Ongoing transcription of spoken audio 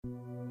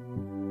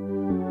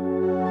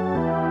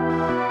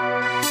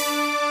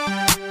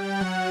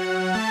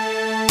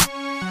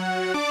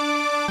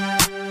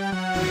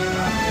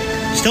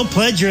Still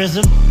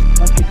plagiarism.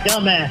 Bunch of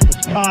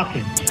dumbasses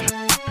talking.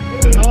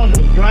 I'll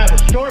just drive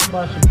a short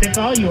bus and pick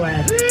all you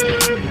asses.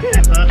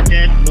 Fuck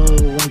that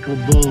bullwinkle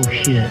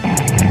bullshit.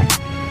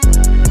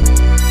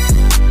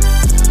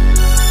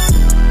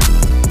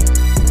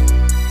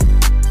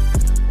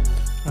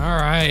 All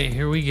right,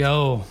 here we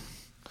go.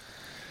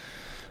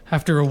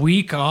 After a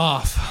week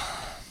off,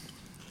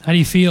 how do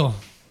you feel?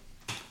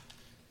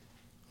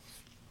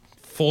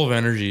 Full of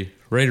energy,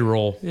 ready to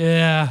roll.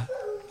 Yeah,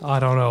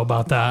 I don't know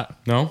about that.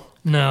 No?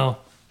 No.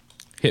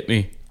 Hit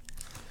me.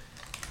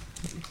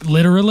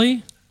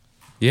 Literally?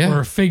 Yeah.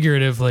 Or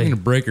figuratively? I'm going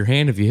to break your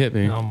hand if you hit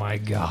me. Oh my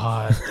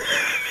God.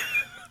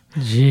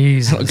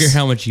 Jesus. I don't care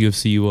how much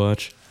UFC you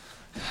watch.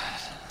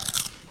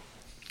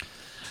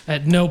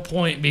 At no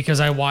point,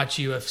 because I watch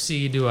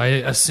UFC, do I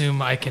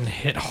assume I can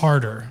hit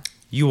harder.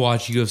 You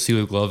watch UFC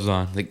with gloves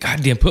on. Like,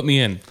 goddamn, put me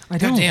in. I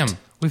don't. Goddamn.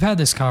 We've had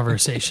this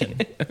conversation.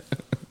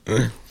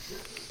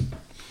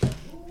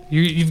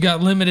 You've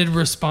got limited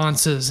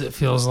responses, it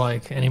feels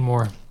like,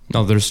 anymore.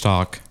 No, they're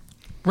stock.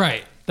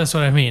 Right. That's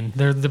what I mean.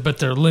 But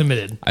they're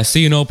limited. I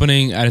see an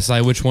opening, I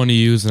decide which one to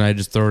use, and I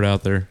just throw it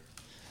out there.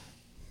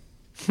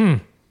 Kind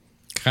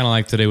of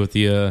like today with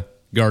the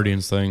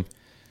Guardians thing.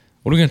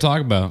 What are we going to talk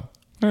about?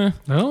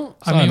 No,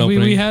 I mean,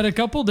 we had a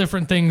couple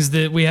different things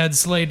that we had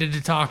slated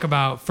to talk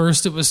about.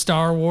 First, it was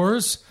Star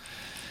Wars.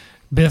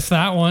 Biff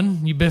that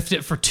one. You biffed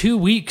it for 2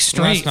 weeks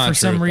straight. For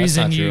some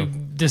reason, you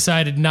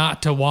decided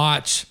not to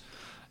watch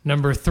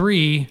number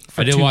 3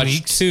 for 2 weeks. I did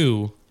watch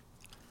 2.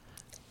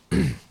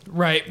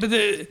 Right, but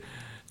the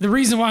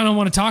reason why I don't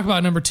want to talk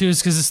about number 2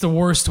 is because it's the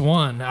worst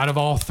one out of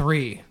all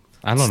 3.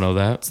 I don't know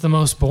that. It's the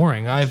most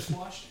boring. I've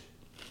watched it.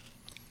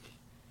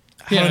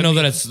 I don't know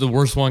that it's the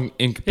worst one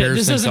in comparison to all the others.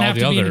 This doesn't have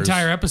to be an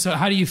entire episode.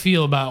 How do you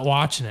feel about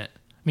watching it?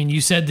 I mean,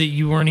 you said that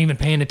you weren't even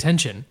paying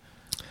attention.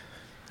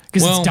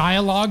 Because it's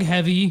dialogue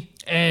heavy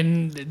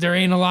and there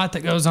ain't a lot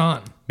that goes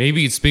on.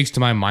 Maybe it speaks to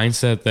my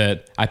mindset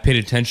that I paid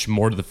attention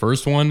more to the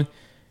first one.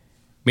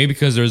 Maybe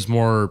because there's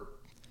more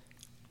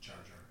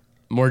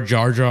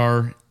Jar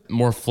Jar,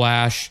 more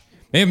Flash.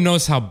 May have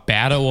noticed how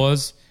bad it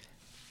was.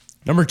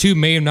 Number 2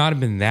 may have not have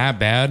been that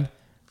bad,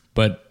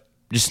 but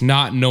just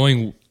not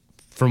knowing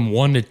from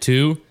 1 to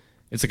 2,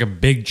 it's like a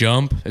big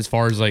jump as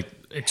far as like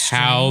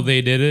how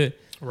they did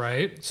it.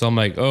 Right. So I'm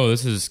like, oh,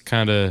 this is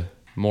kind of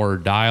more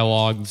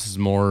dialogue. This is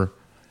more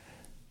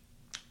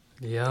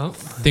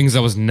things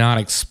I was not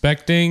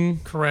expecting.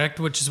 Correct,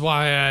 which is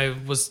why I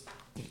was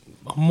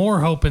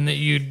more hoping that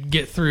you'd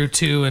get through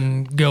 2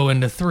 and go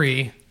into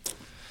 3.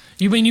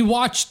 You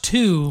watched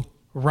 2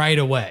 right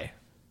away.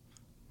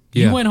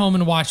 Yeah. You went home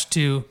and watched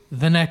 2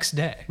 the next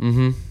day.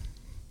 Mm-hmm.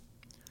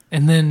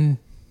 And then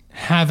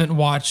haven't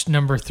watched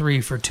number 3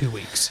 for 2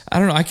 weeks. I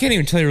don't know. I can't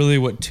even tell you really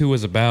what 2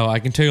 was about. I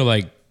can tell you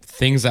like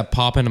things that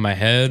pop into my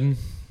head.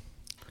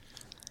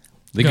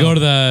 They go to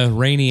the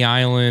rainy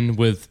island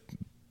with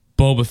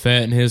Boba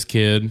Fett and his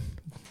kid.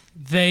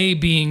 They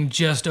being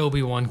just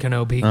Obi-Wan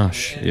Kenobi. Yeah. And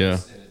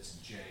it's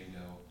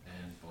Django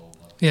and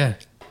Boba. Yeah.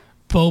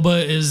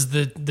 Boba is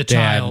the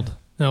child.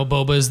 No,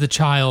 Boba is the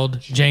child.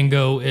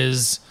 Django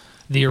is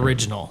the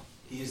original.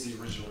 He is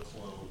the original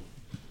clone.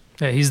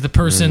 Yeah, he's the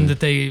person that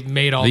they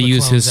made all the clones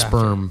use his after.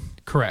 sperm.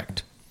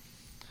 Correct.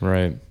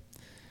 Right.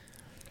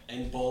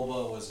 And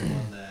Boba was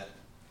one that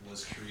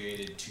was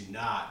created to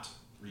not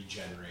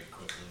regenerate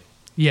quickly.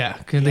 Yeah,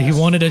 because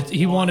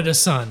he wanted a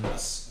son.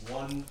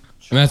 And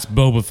that's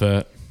Boba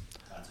Fett.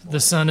 The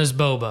son is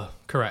Boba.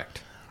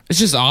 Correct. It's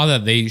just odd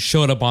that they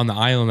showed up on the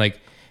island like,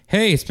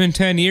 hey, it's been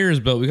 10 years,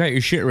 but we got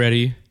your shit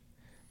ready.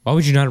 Why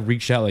would you not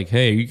reach out like,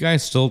 hey, are you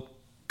guys still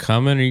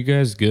coming? Are you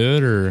guys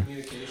good? Or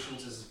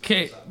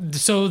okay,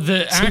 so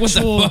the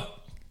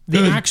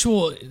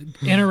actual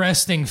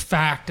interesting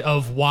fact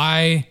of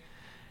why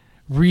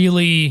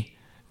really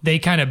they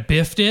kind of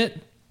biffed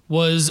it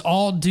was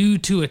all due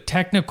to a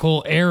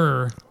technical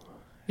error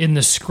in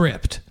the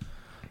script.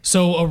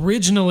 So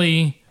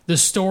originally the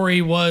story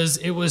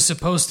it was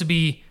supposed to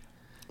be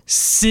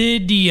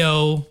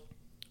Sidious,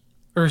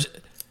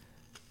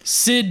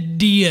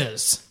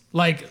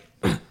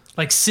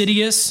 like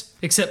Sidious,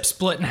 except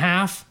split in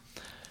half.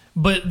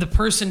 But the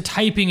person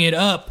typing it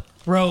up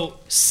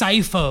wrote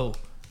Sifo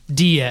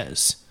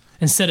Diaz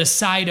instead of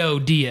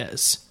Sido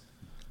Diaz.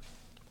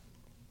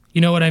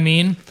 You know what I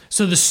mean?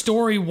 So the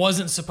story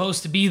wasn't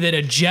supposed to be that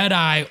a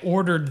Jedi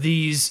ordered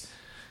these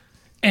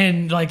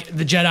and like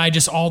the Jedi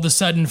just all of a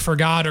sudden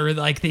forgot or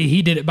like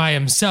he did it by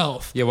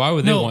himself. Yeah, why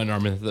would they want an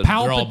army? They're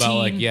all about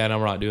like, yeah, no,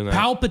 we're not doing that.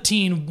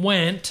 Palpatine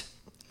went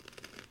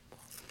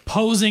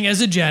posing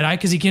as a Jedi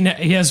because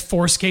he has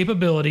Force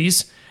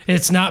capabilities.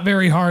 It's not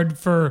very hard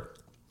for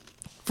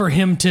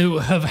him to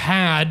have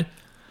had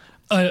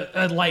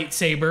a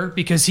lightsaber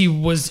because he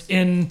was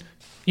in,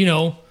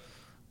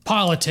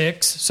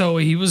 politics. So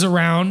he was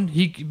around.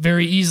 He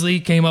very easily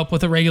came up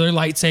with a regular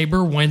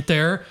lightsaber, went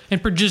there,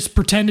 and just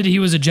pretended he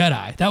was a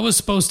Jedi. That was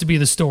supposed to be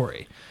the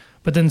story.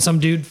 But then some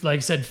dude, like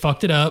I said,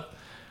 fucked it up.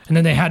 And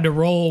then they had to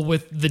roll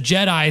with the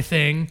Jedi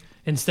thing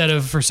instead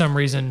of, for some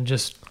reason,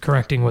 just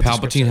correcting what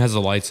Palpatine has a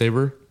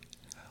lightsaber?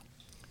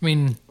 I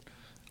mean,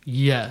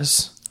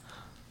 Yes.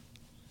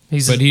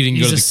 But he didn't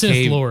go to the Sith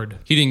cave. Lord.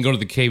 He didn't go to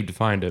the cave to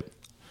find it.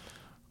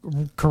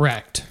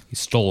 Correct. He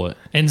stole it.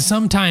 And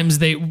sometimes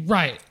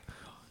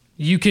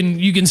you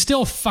can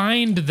still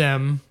find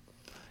them,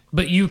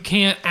 but you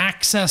can't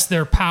access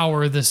their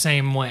power the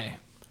same way.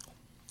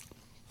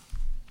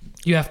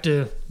 You have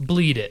to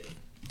bleed it.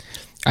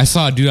 I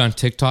saw a dude on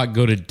TikTok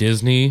go to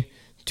Disney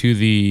to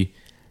the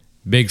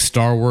big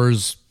Star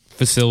Wars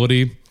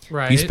facility.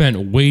 Right. He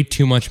spent way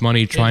too much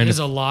money It is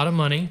a lot of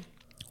money.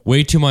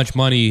 way too much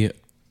money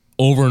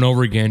over and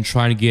over again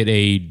trying to get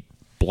a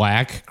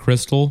black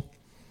crystal.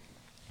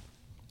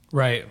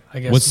 Right. I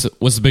guess.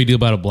 What's the big deal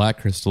about a black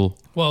crystal?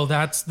 Well,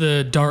 that's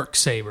the dark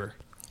saber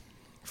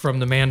from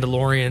the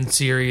Mandalorian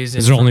series.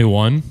 Is there only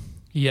one?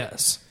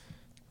 Yes.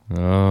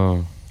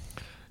 Oh.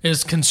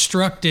 Is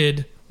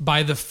constructed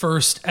by the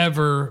first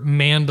ever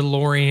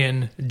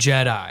Mandalorian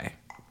Jedi.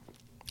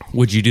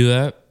 Would you do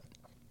that?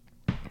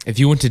 If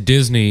you went to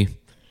Disney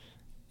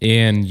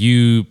and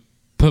you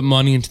put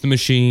money into the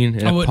machine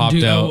and it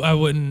popped out. I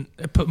wouldn't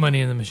put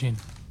money in the machine.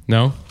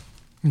 No?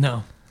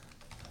 No.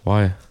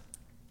 Why?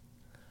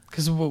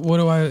 Because what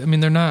do I mean,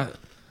 they're not,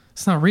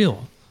 it's not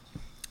real.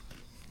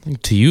 I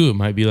think to you it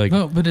might be like...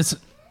 No, but it's...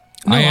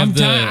 No, I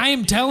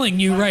am telling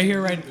you right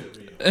here, right...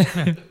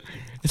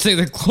 It's like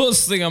the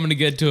closest thing I'm going to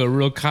get to a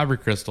real kyber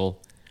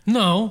crystal.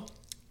 No.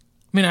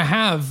 I mean, I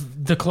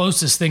have the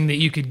closest thing that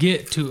you could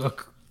get to a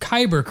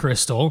kyber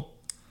crystal.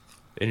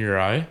 In your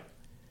eye?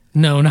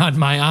 No, not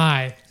my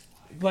eye.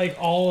 Like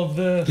all of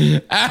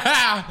the...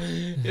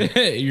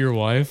 Your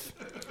wife?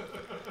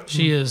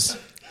 She's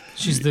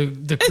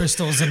the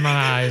crystals in my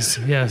eyes.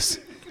 Yes.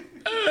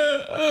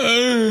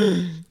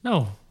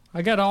 No,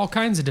 I got all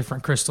kinds of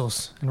different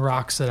crystals and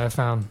rocks that I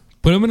found.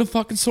 Put them in a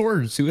fucking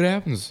sword. See what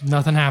happens.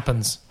 Nothing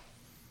happens.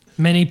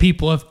 Many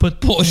people have put...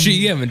 Bullshit,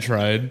 you haven't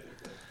tried.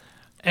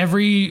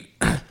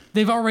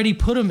 They've already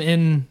put them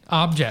in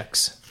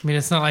objects. I mean,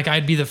 it's not like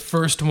I'd be the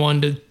first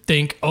one to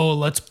think, oh,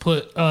 let's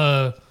put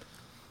a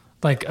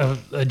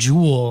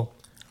jewel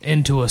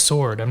into a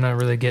sword. I'm not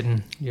really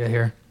getting you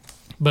here.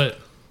 But...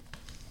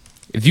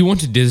 If you went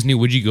to Disney,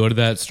 would you go to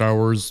that Star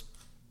Wars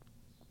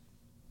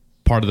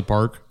part of the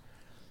park?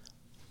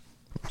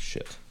 Oh,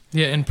 shit.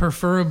 Yeah, and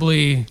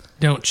preferably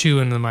don't chew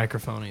into the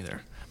microphone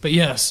either. But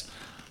yes,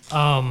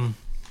 I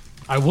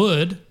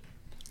would. I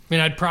mean,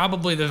 I'd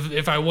probably,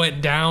 if I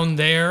went down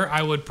there,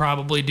 I would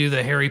probably do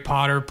the Harry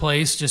Potter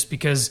place just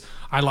because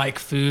I like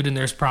food and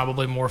there's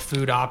probably more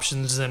food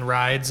options than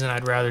rides, and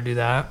I'd rather do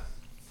that.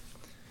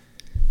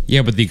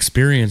 Yeah, but the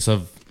experience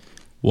of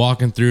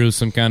walking through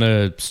some kind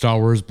of Star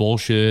Wars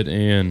bullshit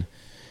and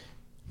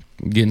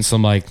getting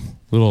some like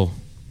little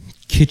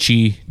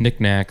kitschy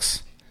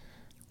knickknacks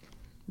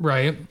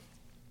Right.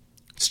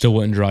 still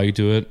wouldn't draw you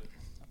to it.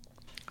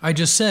 I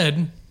just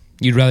said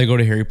You'd rather go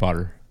to Harry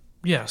Potter.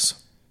 yes.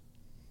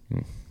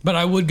 But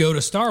I would go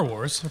to Star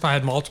Wars if I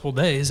had multiple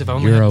days. If I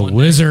only You're had a one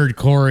wizard,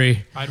 Corey.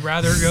 day, I'd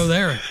rather go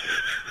there.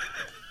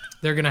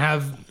 They're going to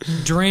have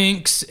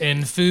drinks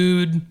and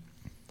food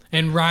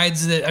and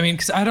rides that, I mean,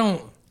 because I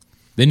don't...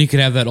 Then you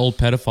could have that old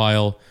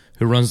pedophile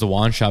who runs the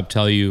wand shop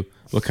tell you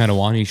what kind of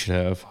wand you should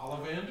have.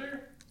 Ollivander?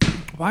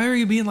 Why are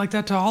you being like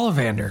that to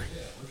Ollivander?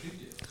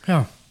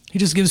 Yeah, he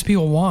just gives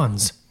people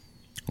wands.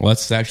 Well,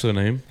 that's actually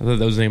the name. I thought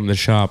that was the name of the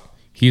shop.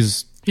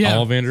 He's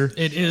Ollivander.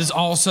 It is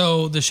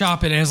also the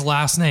shop and his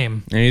last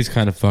name. And he's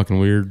kind of fucking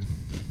weird.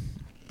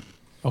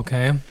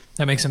 Okay,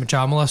 that makes him a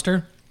child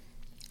molester? I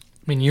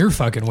mean, you're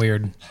fucking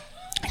weird.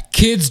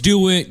 Kids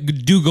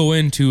do go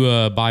in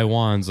to buy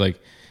wands. Like,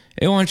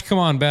 hey, why don't you come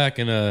on back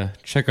and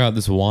check out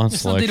this wand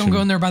It's not selection? they don't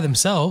go in there by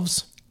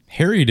themselves.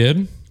 Harry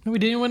did. No, we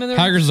didn't went in there.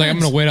 Tiger's with like, I'm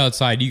friends. going to wait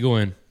outside. You go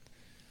in.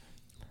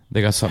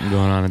 They got something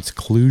going on. It's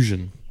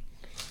collusion.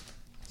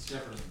 It's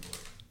different than the book.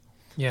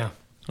 Yeah.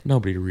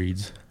 Nobody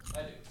reads.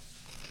 I do.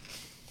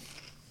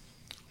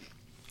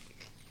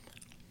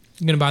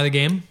 You gonna buy the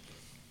game?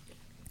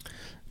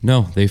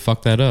 No, they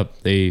fucked that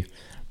up. They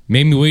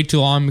made me wait too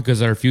long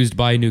because I refused to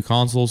buy a new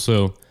console,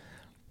 so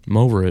I'm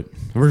over it.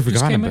 I've already Just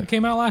forgotten about it.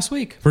 came out last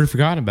week. I've already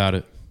forgotten about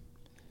it.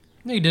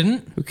 No, you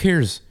didn't. Who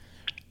cares?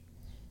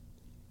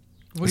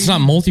 What It's do you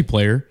not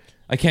multiplayer.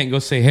 I can't go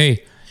say,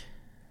 hey,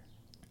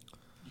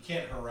 You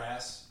can't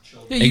harass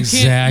children. Yeah, you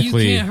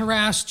Exactly. You can't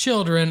harass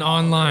children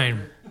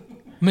online,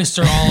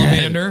 Mr.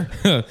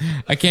 Ollivander.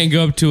 I can't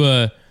go up to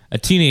a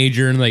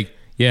teenager and like,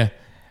 yeah,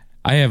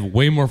 I have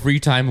way more free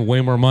time and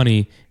way more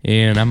money,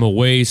 and I'm a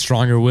way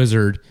stronger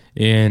wizard,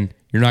 and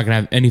you're not going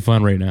to have any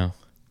fun right now.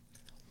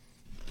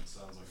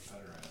 Sounds like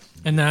a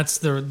pederast. And that's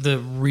the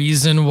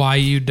reason why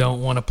you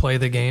don't want to play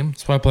the game.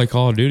 That's why I play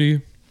Call of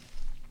Duty.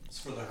 It's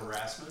for the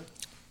harassment.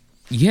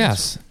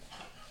 Yes.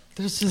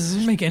 This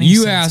doesn't make any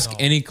You sense. ask at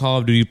all. any Call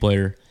of Duty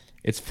player,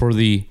 it's for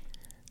the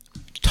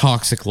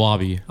toxic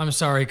lobby. I'm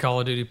sorry, Call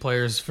of Duty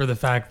players, for the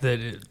fact that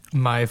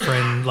my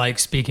friend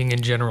likes speaking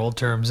in general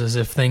terms as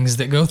if things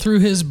that go through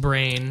his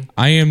brain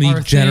I am the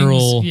are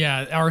general.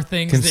 things, are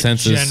things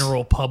consensus. that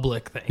general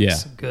public thinks. Yeah.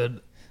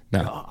 Good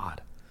No.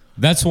 God.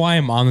 That's why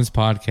I'm on this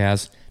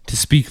podcast, to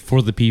speak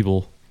for the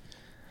people.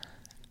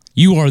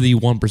 You are the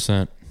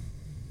 1%.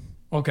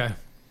 Okay,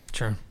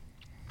 sure.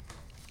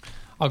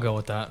 I'll go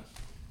with that.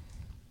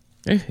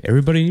 Hey,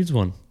 everybody needs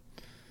one.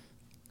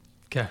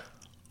 Okay.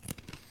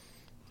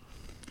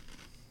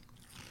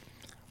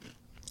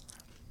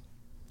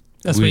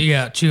 That's what you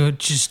got.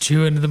 Just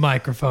chew into the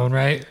microphone,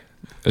 right?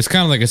 It's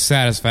kind of like a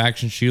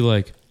satisfaction.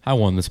 I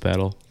won this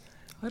battle.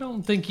 I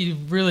don't think you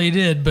really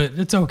did, but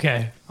it's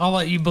okay. I'll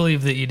let you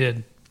believe that you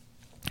did.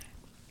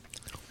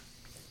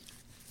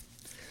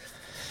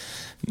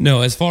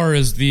 No, as far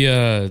as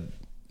the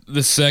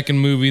second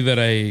movie that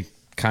I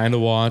kind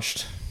of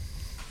watched,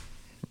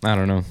 I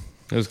don't know.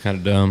 It was kind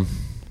of dumb.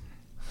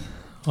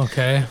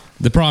 Okay.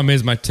 The problem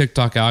is my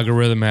TikTok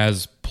algorithm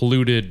has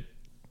polluted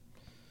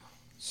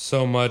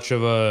so much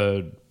of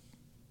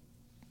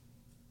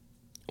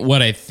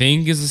what I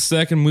think is the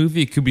second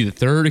movie. It could be the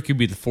third. It could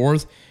be the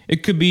fourth.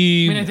 It could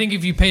be... I think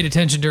if you paid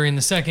attention during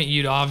the second,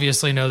 you'd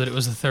obviously know that it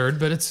was the third,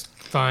 but it's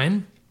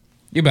fine.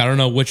 Yeah, but I don't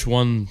know which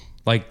one,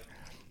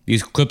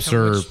 these clips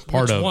are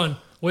part of.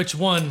 Which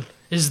one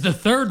is the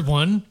third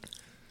one?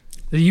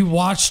 You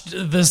watched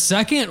the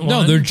second one.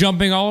 No, they're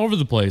jumping all over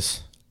the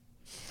place.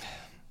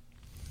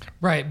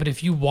 Right, but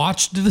if you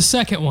watched the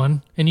second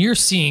one and you're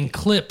seeing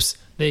clips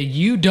that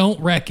you don't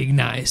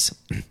recognize,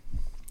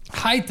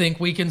 I think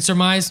we can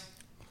surmise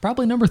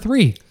probably number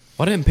 3.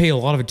 Well, I didn't pay a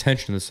lot of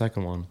attention to the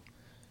second one.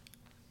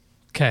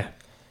 Okay.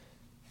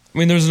 I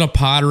mean, there was no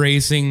pod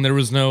racing. There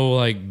was no,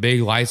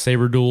 big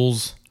lightsaber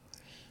duels.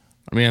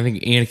 I mean, I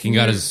think Anakin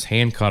got his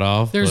hand cut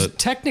off. There's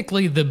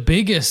technically the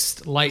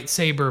biggest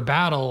lightsaber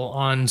battle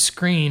on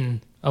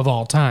screen of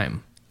all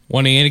time.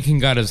 When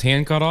Anakin got his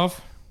hand cut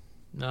off?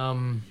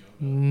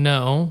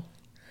 No.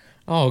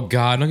 Oh,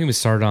 God. Don't get me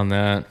started on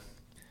that.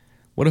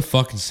 What a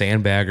fucking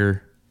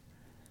sandbagger.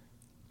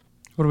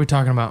 What are we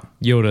talking about?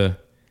 Yoda.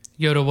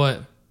 Yoda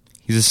what?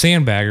 He's a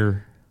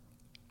sandbagger.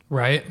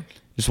 Right?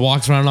 Just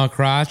walks around all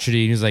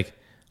crotchety, and he's like,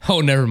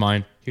 oh, never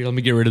mind. Here, let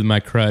me get rid of my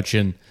crutch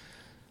and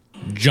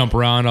jump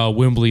around all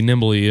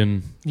wimbly-nimbly.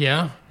 And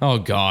Yeah. oh,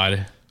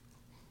 God.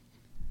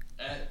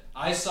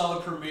 I saw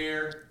the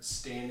premiere,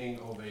 standing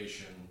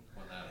ovation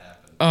when that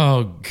happened.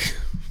 Oh,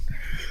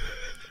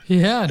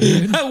 Yeah,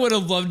 dude. I would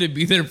have loved to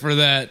be there for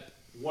that.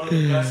 One of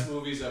the best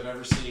movies I've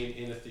ever seen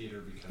in a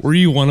theater. Because Were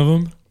you one of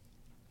them?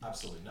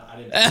 Absolutely not. I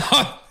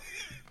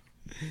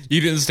didn't.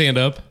 You didn't stand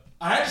up?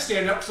 I had to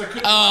stand up because I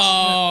couldn't.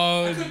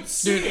 I couldn't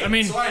see dude, it. I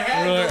mean, so I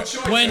had no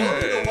choice. when- I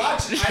wanted to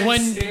watch it. I had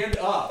to stand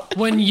up.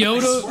 When I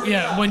swear Yoda, to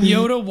God. when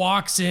Yoda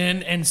walks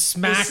in and The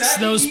smacks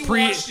second those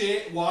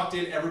he walked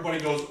in, everybody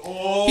goes,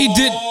 oh. He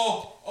did-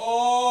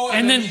 Oh,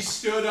 and then he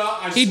stood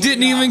up. He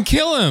didn't even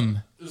kill him.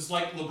 It was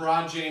like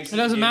LeBron James. It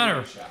doesn't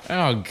matter.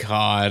 Oh,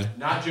 God.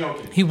 Not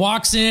joking. He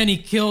walks in,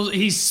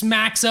 he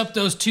smacks up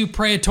those 2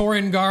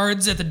 Praetorian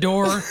guards at the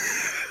door.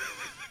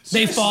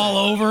 They fall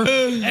over.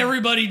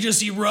 Everybody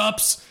just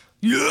erupts.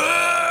 Yeah.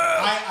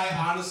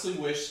 I honestly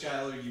wish,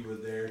 Skylar, you were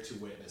there to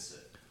witness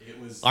it. It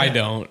was. I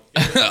don't.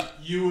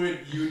 You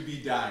would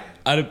be dying.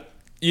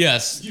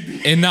 Yes.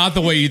 And not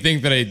the way you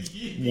think that I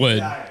You'd be would.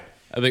 dying.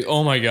 I'd be like,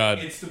 oh, my God.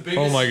 It's the biggest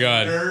Oh, my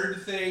God.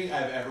 nerd thing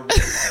I've ever been a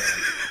part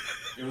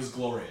of. It was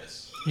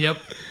glorious. Yep.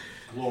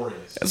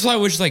 Glorious. That's why I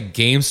wish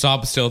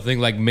GameStop still a thing,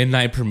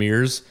 midnight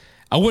premieres.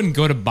 I wouldn't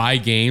go to buy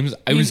games.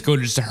 I would just go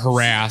just to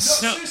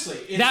harass. No,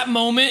 seriously. That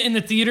moment in the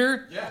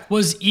theater Yeah.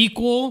 was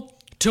equal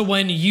to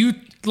when you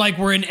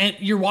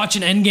you're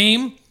watching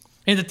Endgame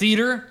in the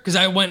theater, because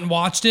I went and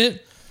watched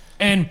it,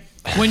 and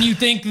when you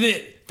think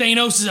that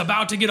Thanos is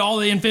about to get all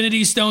the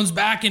Infinity Stones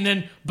back, and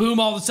then boom,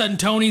 all of a sudden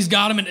Tony's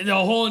got him, and the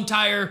whole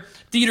entire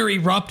theater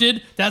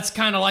erupted. That's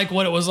kind of like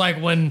what it was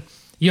like when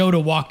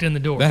Yoda walked in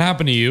the door. That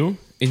happened to you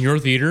in your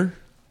theater?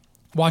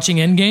 Watching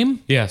Endgame?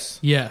 Yes.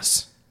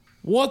 Yes.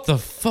 What the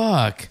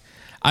fuck?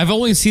 I've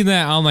only seen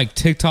that on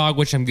TikTok,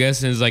 which I'm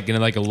guessing is in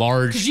a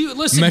large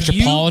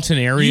metropolitan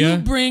area. You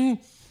bring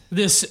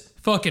this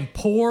fucking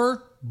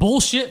poor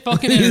bullshit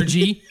fucking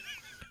energy,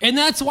 and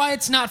that's why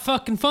it's not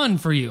fucking fun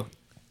for you.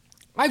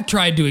 I've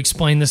tried to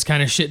explain this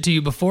kind of shit to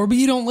you before, but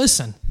you don't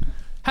listen.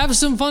 Have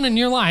some fun in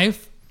your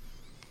life,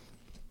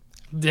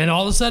 then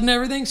all of a sudden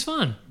everything's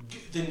fun.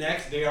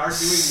 They are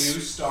doing new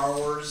Star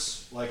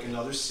Wars,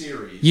 another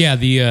series. Yeah,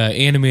 the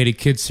animated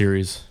kids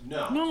series.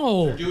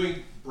 No. They're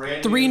doing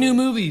brand 3 new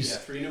movies. Yeah,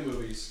 3 new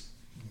movies.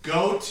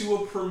 Go to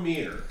a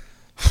premiere.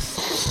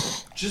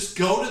 Just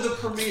go to the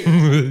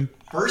premiere.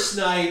 First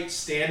night,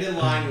 stand in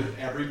line with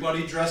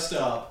everybody dressed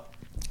up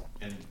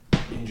and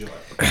enjoy.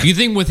 Do you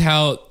think with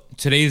how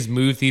today's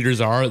movie theaters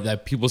are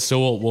that people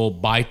still will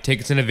buy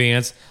tickets in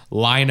advance,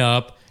 line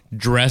up,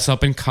 dress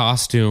up in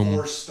costume?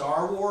 For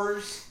Star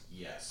Wars,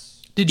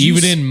 yes.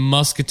 Even in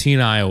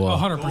Muscatine, Iowa.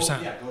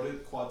 100%. Go to the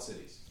Quad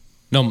Cities.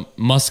 No,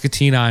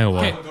 Muscatine, Iowa.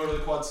 Okay. Go to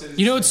the Quad Cities.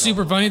 You know what's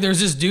super funny? There's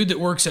this dude that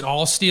works at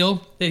All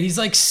Steel that he's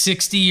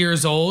 60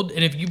 years old,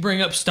 and if you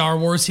bring up Star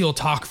Wars, he'll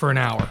talk for an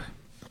hour.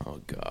 Oh,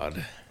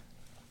 God.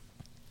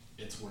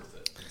 It's worth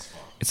it. It's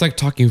fun. It's like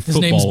talking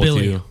football name's with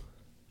Billy. you.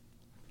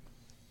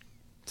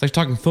 It's like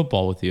talking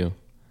football with you.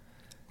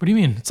 What do you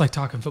mean? It's like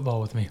talking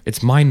football with me.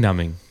 It's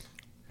mind-numbing.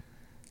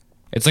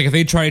 It's like if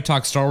they try to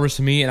talk Star Wars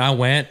to me and I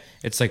went,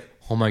 it's like,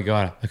 Oh my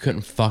God, I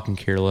couldn't fucking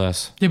care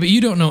less. Yeah, but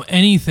you don't know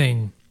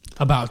anything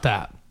about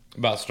that.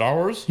 About Star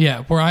Wars?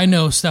 Yeah, where I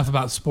know stuff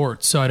about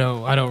sports, so I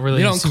don't really.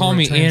 You don't see call where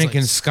me it translates.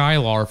 Anakin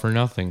Skylar for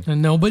nothing.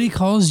 And nobody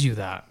calls you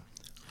that.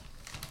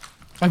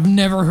 I've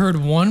never heard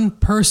one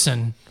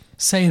person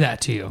say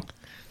that to you.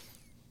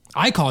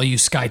 I call you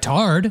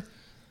Skytard,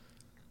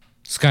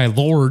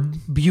 Skylord.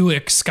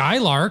 Buick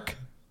Skylark.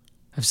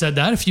 I've said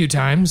that a few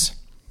times.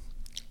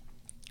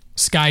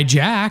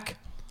 Skyjack.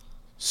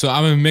 So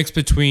I'm a mix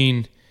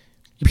between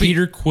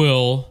Peter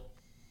Quill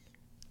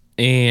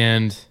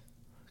and...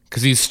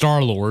 Because he's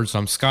Star-Lord, so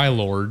I'm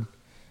Skylord.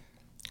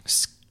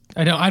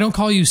 I don't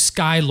call you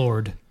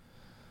Skylord.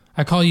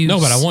 I call you... No,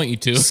 but I want you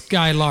to.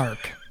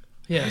 Skylark.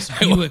 Yes,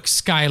 Buick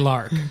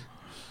Skylark.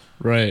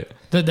 Right.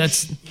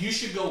 That's... You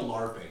should go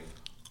LARPing.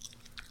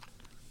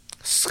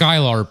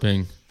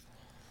 Skylarping.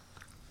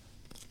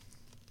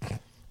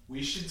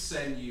 We should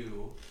send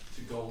you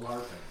to go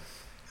LARPing.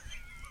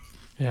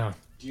 Yeah.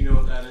 Do you know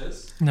what that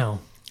is? No.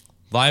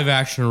 Live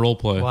action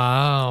roleplay.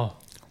 Wow.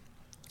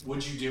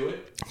 Would you do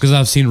it? Because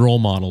I've seen role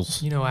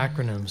models. You know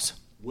acronyms.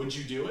 Would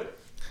you do it?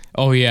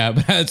 Oh, yeah.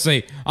 But I'd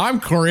say, I'm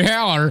Corey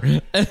Haller.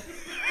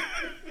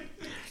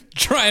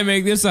 Try and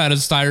make this out of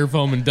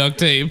styrofoam and duct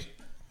tape.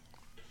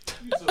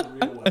 Use a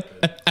real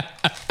weapon.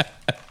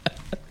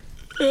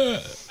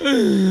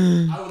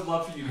 I would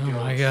love for you to go. Oh,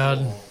 my and God.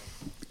 troll.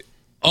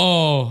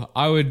 Oh,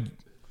 I would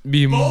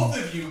be... Both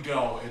of you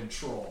go and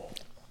troll.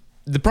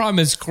 The problem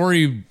is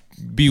Corey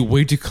be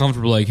way too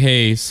comfortable. Like,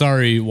 hey,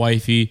 sorry,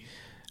 wifey.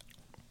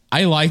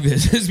 I like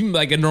this. This is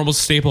like a normal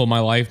staple of my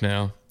life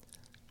now.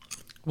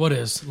 What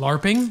is?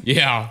 LARPing?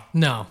 Yeah.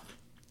 No.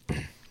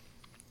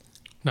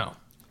 No.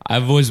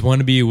 I've always wanted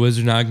to be a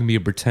wizard. Now I can be a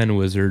pretend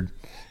wizard.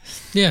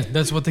 Yeah,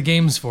 that's what the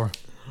game's for.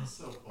 That's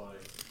so funny.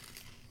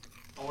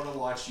 I want to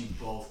watch you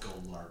both go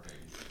LARPing.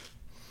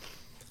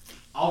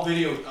 I'll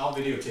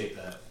videotape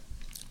that.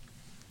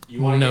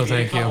 You want to No, give me a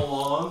thank you. couple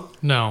long?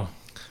 No.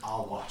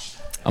 I'll watch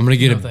that. I'm going to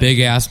get No, a thank big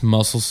ass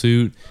muscle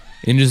suit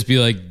and just be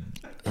like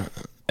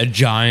a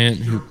giant.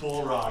 You're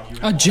Bullrog.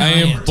 You're A I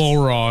giant. am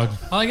Bullrog.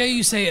 I like how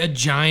you say a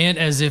giant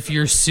as if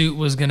your suit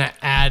was going to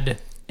add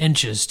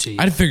inches to you.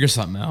 I'd figure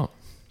something out.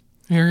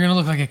 You're going to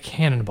look like a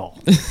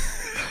cannonball.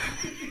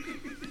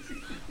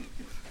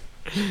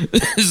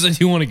 So do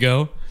you want to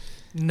go?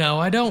 No,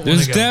 I don't want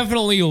There's to go.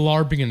 definitely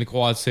LARPing in the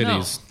Quad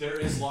Cities. There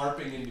is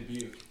LARPing in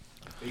Dubuque.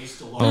 They used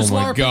to LARP. Oh There's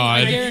my LARPing, God.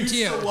 I They guarantee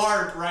used you. to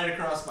LARP right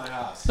across my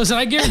house. Listen,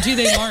 I guarantee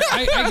they LARP.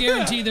 I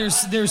guarantee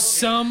there's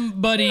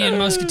somebody in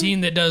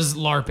Muscatine that does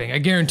LARPing. I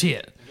guarantee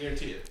it.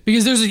 Guarantee it.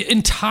 Because there's an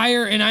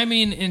entire, and I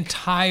mean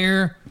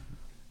entire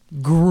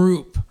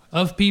group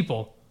of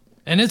people,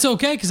 and it's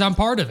okay because I'm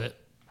part of it,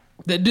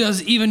 that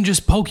does even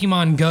just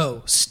Pokemon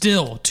Go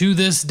still to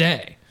this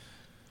day.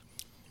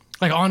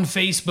 Like on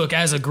Facebook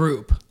as a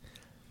group.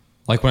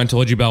 Like when I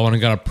told you about when I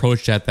got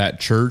approached at that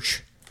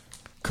church,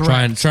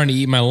 trying to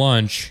eat my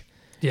lunch,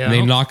 Yeah. and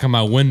they knock on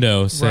my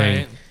window saying,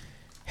 Right.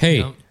 "Hey,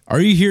 Yep. are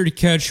you here to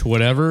catch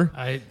whatever?"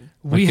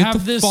 We Get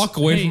have the this. fuck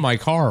away hey, from my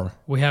car.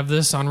 We have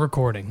this on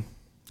recording.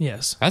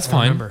 Yes. That's I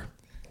fine. Remember.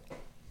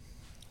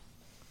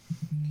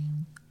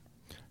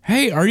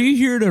 Hey, are you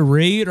here to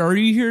raid? Are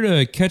you here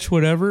to catch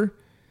whatever?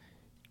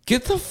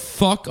 Get the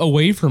fuck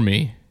away from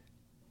me.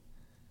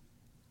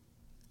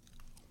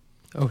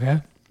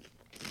 Okay.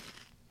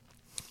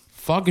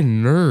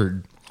 Fucking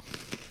nerd.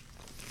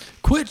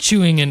 Quit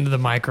chewing into the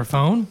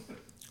microphone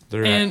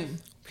They're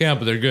and yeah,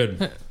 but they're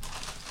good.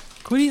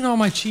 quit eating all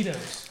my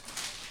Cheetos.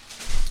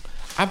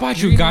 I bought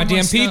You're you a eating all my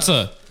goddamn stuff.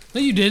 pizza.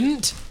 No, you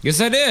didn't. Yes,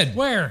 I did.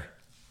 Where?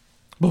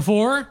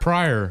 Before?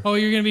 Prior. Oh,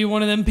 you're gonna be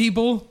one of them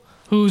people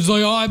who's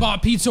like, oh, I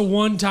bought pizza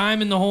one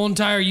time in the whole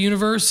entire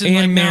universe, and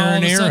like And now all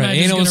of a sudden marinara. I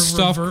And just it was gonna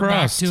stuffed revert back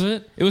crust. to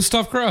it. It was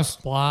stuffed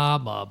crust. Blah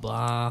blah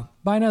blah.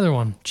 Buy another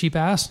one, cheap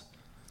ass.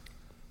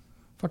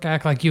 Fuck,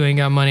 act like you ain't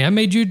got money. I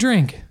made you a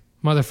drink,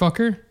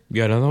 motherfucker. You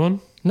got another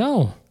one?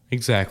 No.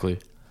 Exactly.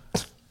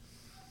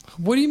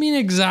 What do you mean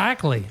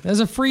exactly? That's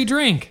a free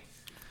drink.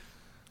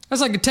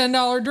 That's like a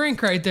 $10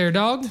 drink right there,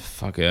 dog.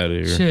 Fuck out of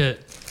here. Shit.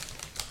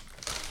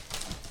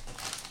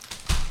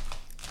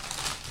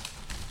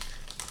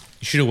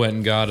 You should have went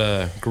and got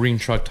a green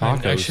truck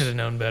tacos. I should have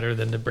known better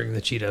than to bring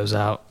the Cheetos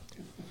out.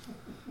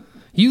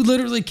 You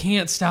literally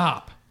can't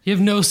stop. You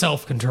have no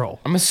self-control.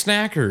 I'm a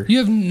snacker. You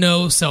have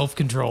no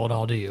self-control at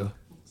all, do you?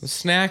 A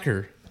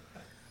snacker.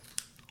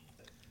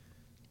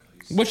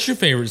 What's your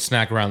favorite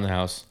snack around the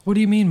house? What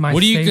do you mean, my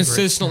What do you favorite?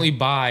 consistently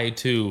buy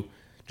to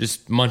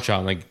just munch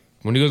on? Like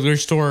when you go to the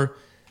grocery store,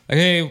 like,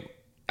 hey,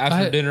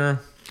 after dinner,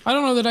 I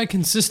don't know that I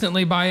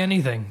consistently buy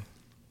anything.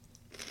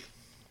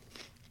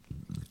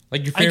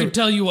 like your I favorite. could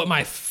tell you what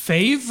my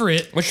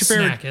favorite What's your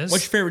snack favorite? is.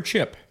 What's your favorite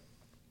chip?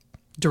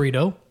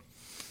 Dorito.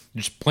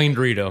 Just plain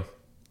Dorito.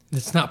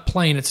 It's not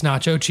plain, it's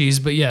nacho cheese,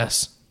 but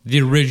yes,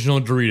 The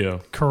original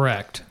Dorito.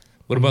 correct.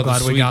 What I'm about the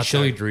glad we sweet got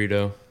chili there.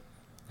 Dorito?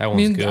 That I one's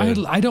mean,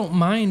 good. I don't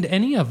mind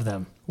any of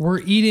them. We're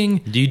eating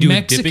Do you do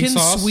a dipping Mexican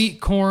sauce?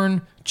 sweet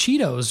corn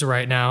Cheetos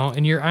right now,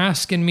 and you're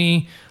asking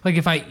me, like,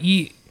 if I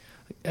eat...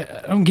 I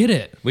don't get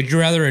it. Would you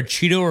rather a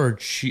Cheeto or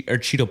a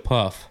Cheeto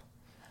Puff?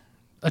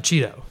 a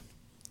Cheeto,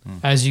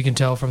 as you can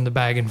tell from the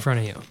bag in front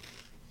of you.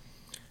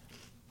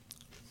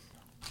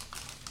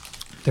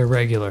 They're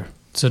regular,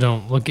 so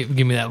don't give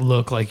me that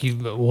look like you.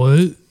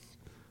 What?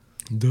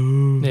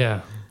 Duh.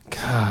 Yeah.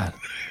 God.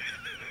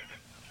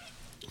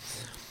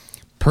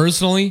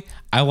 Personally,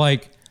 I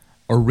like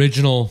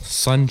original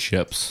Sun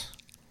Chips.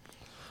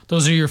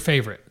 Those are your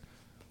favorite.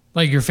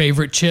 Like your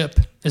favorite chip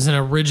is an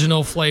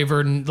original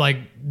flavored, like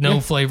no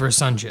flavor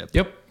Sun Chip.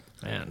 Yep.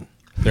 Man.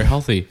 They're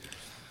healthy.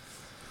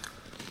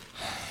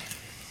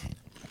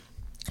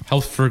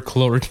 Health for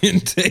caloric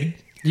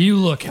intake. You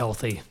look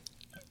healthy.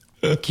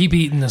 Keep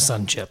eating the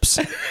Sun Chips.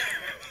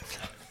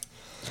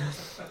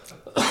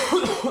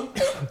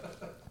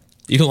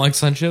 You don't like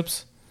Sun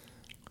Chips?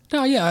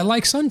 No, yeah, I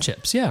like Sun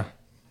Chips, yeah.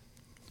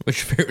 What's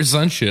your favorite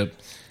Sun Chip?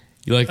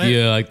 You like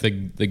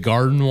the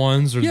garden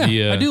ones or Yeah,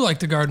 the I do like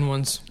the garden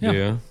ones.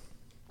 Yeah.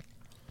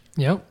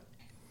 Yep.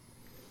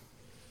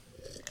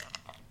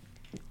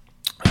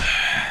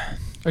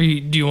 Do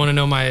you want to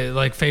know my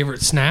like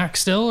favorite snack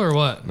still or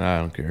what? Nah, I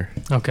don't care.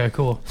 Okay,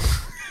 cool.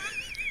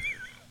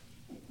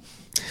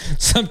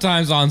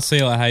 Sometimes on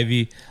sale at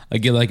Hy-Vee, I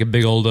get like a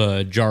big old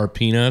jar of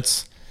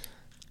peanuts.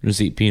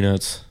 Just eat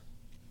peanuts.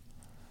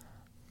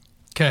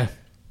 Okay.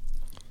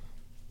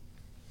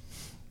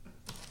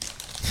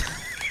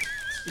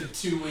 It's been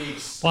 2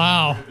 weeks.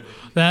 Wow.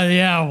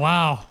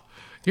 Wow.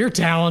 You're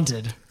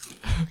talented.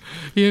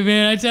 Yeah,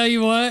 man, I tell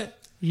you what,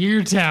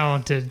 you're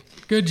talented.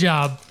 Good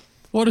job.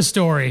 What a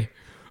story.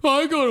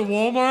 I go to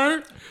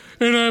Walmart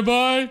and I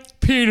buy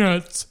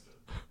peanuts.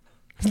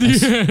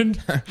 The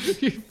end.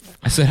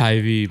 I said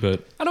Hy-Vee,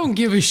 but I don't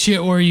give a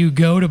shit where you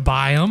go to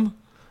buy them.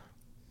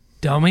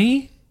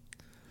 Dummy.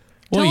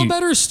 Well, Tell a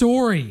better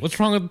story. what's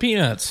wrong with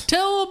peanuts?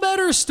 Tell a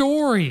better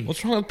story.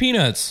 What's wrong with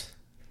peanuts?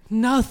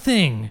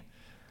 Nothing.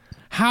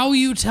 How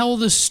you tell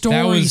the That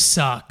story was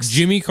sucks.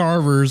 Jimmy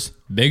Carver's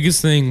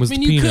biggest thing was I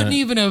mean, the you peanut. couldn't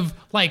even have,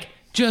 like,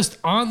 just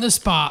on the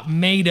spot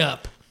made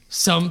up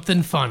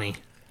something funny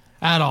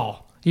at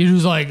all. You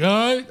was like,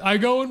 I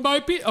go and buy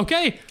peanuts.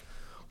 Okay.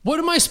 What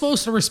am I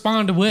supposed to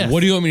respond with? What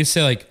do you want me to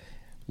say? Like,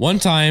 one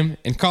time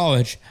in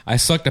college, I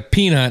sucked a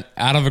peanut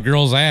out of a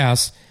girl's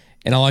ass,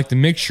 and I like the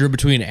mixture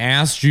between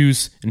ass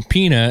juice and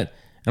peanut.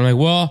 And I'm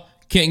like, well,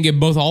 can't get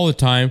both all the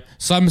time,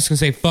 so I'm just going to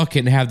say fuck it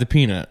and have the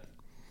peanut.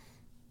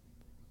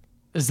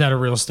 Is that a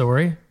real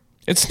story?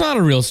 It's not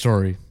a real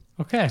story.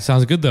 Okay.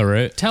 Sounds good, though,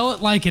 right? Tell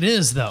it like it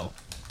is, though,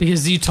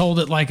 because you told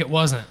it like it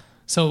wasn't.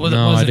 So it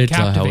No, I wasn't did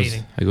tell how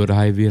captivating. I go to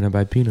Hy-Vee and I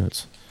buy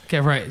peanuts. Okay,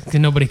 right. 'Cause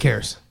nobody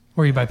cares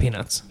where you buy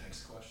peanuts.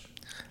 Next question.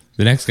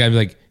 The next guy be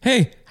like,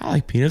 hey, I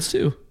like peanuts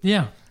too.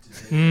 Yeah.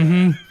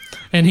 Mm-hmm.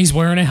 And he's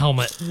wearing a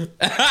helmet. Did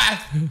they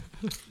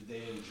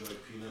enjoy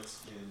peanuts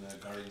in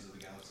Guardians of the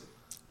Galaxy?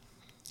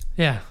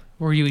 Yeah.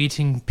 Were you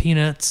eating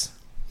peanuts?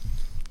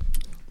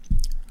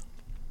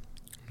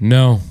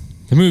 No.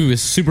 The movie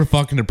was super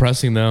fucking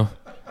depressing, though.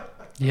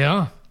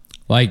 Yeah.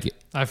 Like,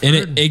 I've and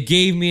heard. it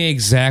gave me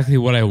exactly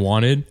what I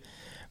wanted.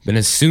 But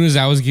as soon as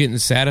I was getting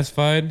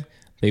satisfied,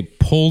 they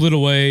pulled it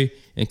away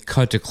and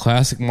cut to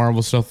classic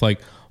Marvel stuff like,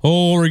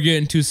 oh, we're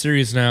getting too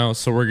serious now,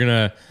 so we're going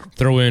to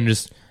throw in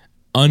just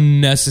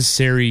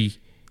unnecessary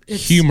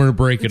humor,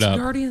 break it It's up.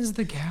 Guardians of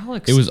the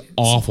Galaxy. It was It's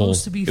awful.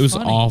 supposed to be It was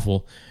funny.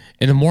 awful.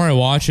 And the more I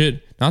watch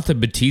it, not that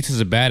Batista's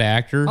a bad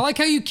actor. I like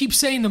how you keep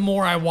saying the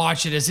more I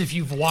watch it as if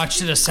you've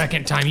watched it a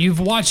second time. You've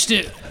watched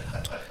it.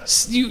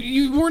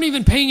 You weren't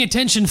even paying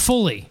attention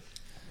fully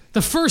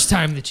the first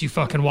time that you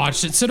fucking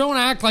watched it. So don't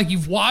act like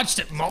you've watched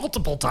it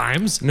multiple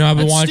times. No, I've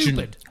been That's watching.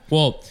 Stupid.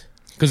 Well,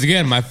 because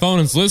again, my phone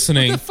is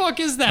listening. What the fuck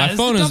is that? My It's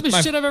phone the is-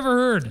 dumbest shit I've ever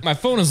heard. My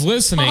phone is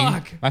listening.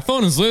 Fuck. My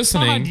phone is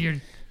listening. God,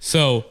 you're-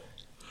 So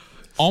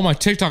all my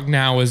TikTok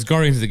now is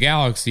Guardians of the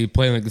Galaxy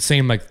playing like the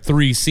same like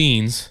 3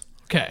 scenes.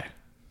 Okay.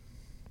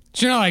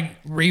 So you're not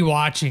like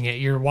rewatching it.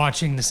 You're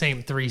watching the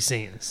same 3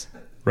 scenes.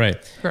 Right.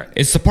 Correct.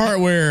 It's the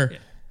part where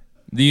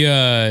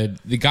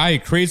the guy who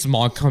creates them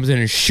all comes in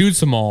and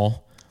shoots them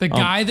all. The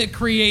guy that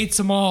creates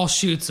them all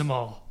shoots them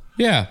all.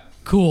 Yeah.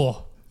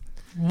 Cool.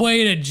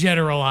 Way to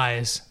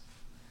generalize.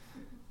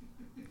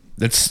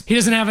 That's He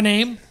doesn't have a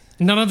name.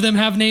 None of them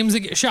have names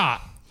that get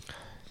shot.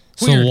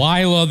 so Weird.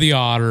 Lila the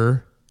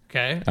otter,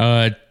 Okay.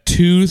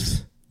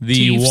 Tooth the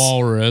Teefs.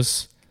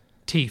 walrus.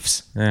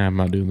 Teefs. I'm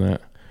not doing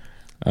that.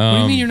 What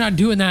do you mean you're not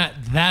doing that?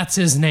 That's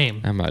his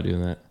name. I'm not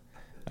doing that.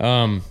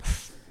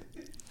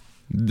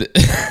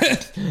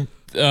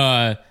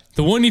 The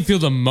one you feel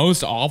the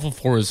most awful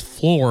for is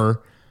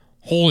Floor.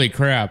 Holy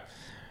crap.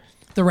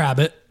 The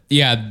rabbit.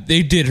 Yeah,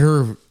 they did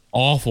her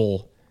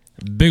awful.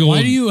 Big old.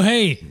 Why do you,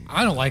 hey,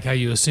 I don't like how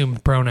you assume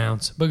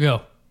pronouns, but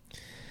go.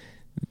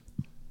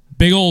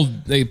 Big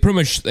old. They pretty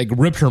much like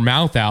ripped her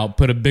mouth out,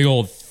 put a big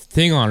old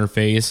thing on her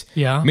face.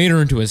 Yeah. Made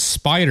her into a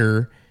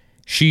spider.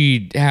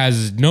 She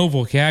has no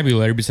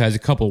vocabulary besides a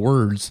couple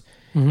words.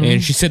 Mm-hmm.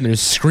 And she's sitting there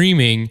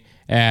screaming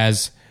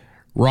as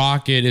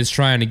Rocket is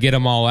trying to get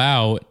them all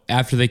out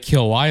after they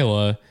kill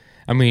Lila.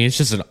 I mean, it's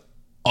just an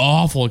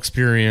awful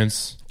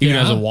experience, even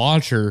Yeah. as a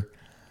watcher.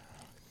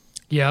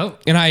 Yeah.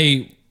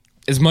 And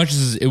as much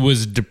as it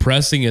was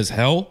depressing as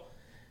hell,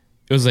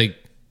 it was like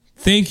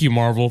thank you,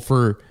 Marvel,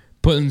 for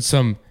putting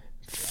some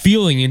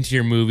feeling into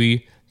your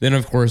movie. Then,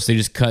 of course, they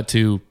just cut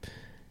to,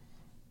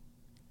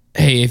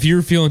 hey, if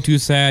you're feeling too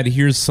sad,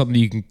 here's something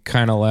you can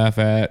kind of laugh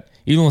at.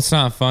 Even though it's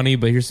not funny,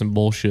 but here's some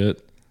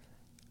bullshit.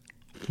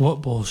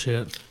 What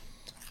bullshit?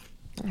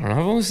 I don't know. I've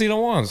only seen it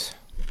once.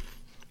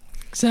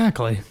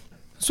 Exactly.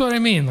 That's what I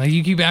mean. Like,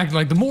 you keep acting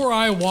like the more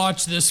I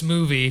watch this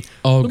movie,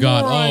 Oh, the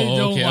God. more I Oh,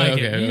 don't okay, like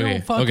okay, it. You okay,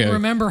 don't fucking okay,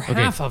 remember okay.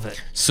 half of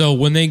it. So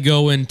when they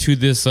go into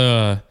this,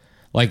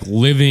 like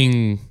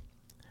living,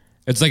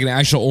 it's like an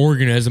actual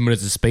organism, but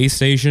it's a space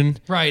station.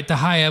 Right, the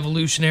high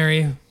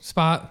evolutionary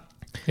spot.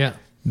 Yeah.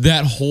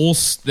 That whole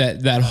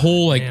that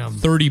whole like Damn.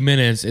 30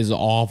 minutes is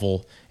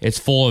awful. It's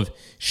full of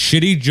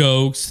shitty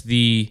jokes.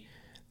 The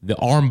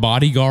armed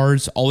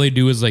bodyguards, all they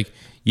do is like,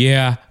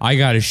 yeah, I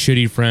got a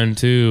shitty friend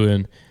too,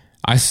 and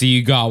I see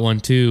you got one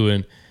too,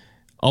 and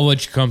I'll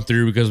let you come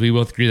through because we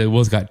both agree that we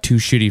both got two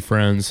shitty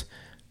friends.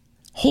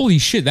 Holy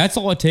shit, that's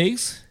all it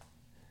takes?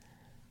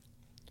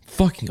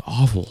 Fucking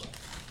awful.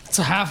 It's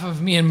a half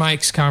of me and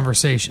Mike's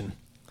conversation.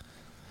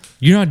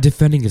 You're not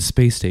defending a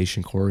space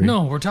station, Corey.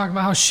 No, we're talking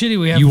about how shitty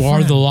we have. You a are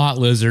friend. the lot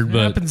lizard, It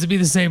but happens to be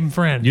the same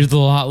friend. you're the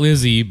lot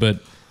Lizzie, but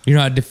you're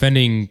not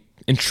defending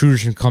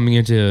intrusion coming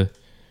into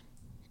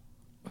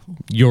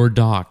your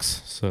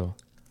docks. So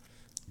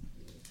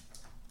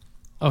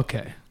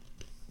Okay.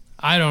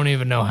 I don't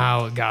even know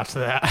how it got to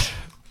that.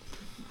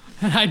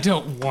 And I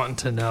don't want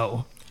to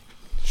know.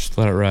 just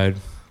let it ride.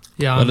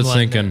 Yeah, Let I'm it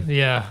sink letting in.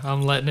 Yeah,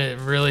 I'm letting it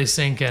really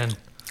sink in.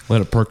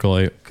 Let it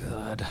percolate.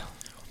 Good.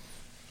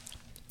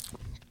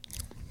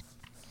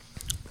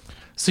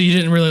 So you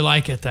didn't really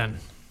like it then?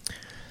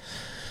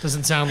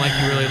 Doesn't sound like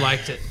you really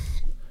liked it.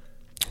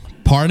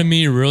 Part of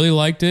me really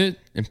liked it,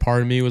 and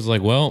part of me was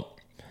like, well,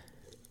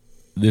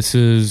 this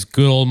is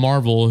good old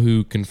Marvel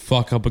who can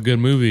fuck up a good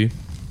movie.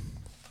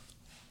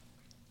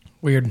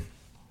 Weird.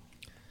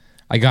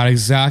 I got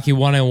exactly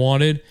what I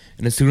wanted,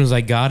 and as soon as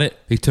I got it,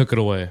 they took it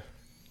away.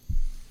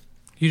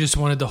 You just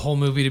wanted the whole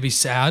movie to be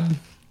sad?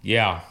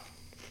 Yeah.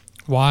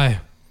 Why?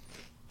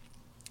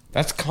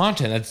 That's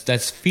content.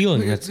 That's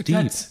feeling. That's deep.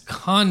 That's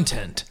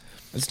content.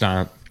 It's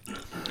not.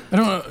 I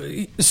don't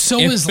know. So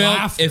is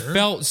laughter. It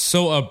felt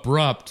so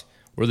abrupt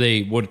where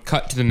they would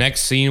cut to the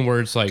next scene where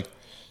it's like,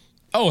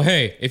 oh,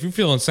 hey, if you're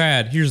feeling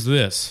sad, here's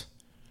this.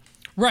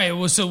 Right.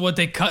 Well, so what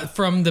they cut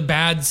from the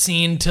bad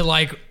scene to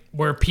like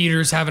where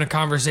Peter's having a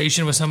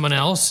conversation with someone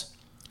else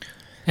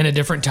in a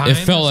different time. It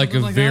felt like a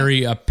that?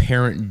 very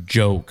apparent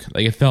joke.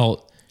 Like it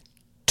felt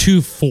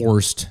too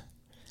forced.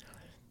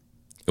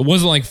 It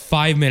wasn't like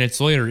 5 minutes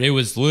later. It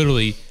was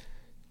literally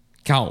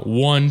count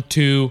 1,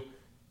 2.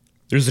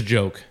 There's a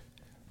joke.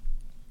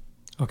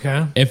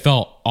 Okay. It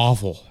felt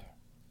awful.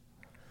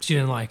 She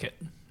didn't like it.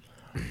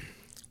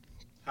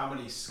 How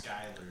many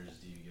Skylars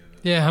do you give it?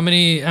 Yeah. How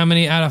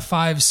many out of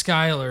 5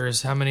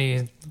 Skylars? How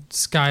many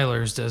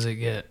Skylars does it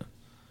get?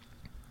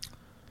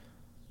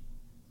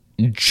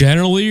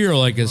 Generally, or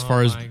like as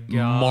far as my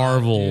God,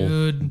 Marvel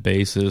dude.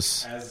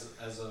 basis.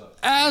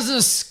 As a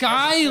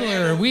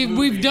Skylar,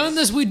 we've done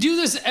this. We do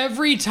this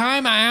every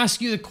time I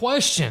ask you the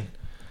question.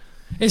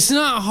 It's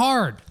not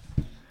hard.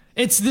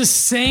 It's the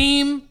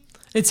same.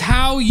 It's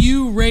how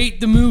you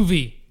rate the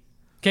movie.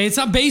 Okay, it's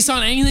not based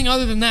on anything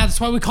other than that. That's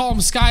why we call them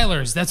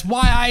Skylars. That's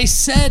why I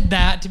said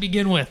that to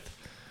begin with.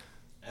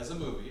 As a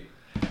movie.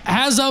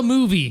 As a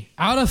movie,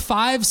 out of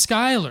 5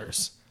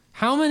 Skylars,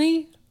 how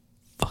many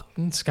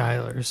fucking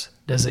Skylars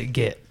does it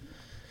get?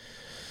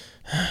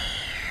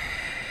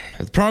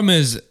 The problem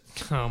is,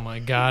 Oh my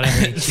God, I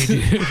hate you,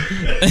 dude.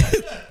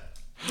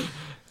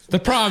 I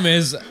think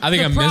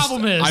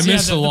I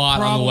missed a lot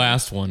on the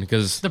last one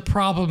because The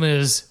problem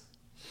is,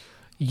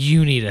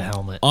 you need a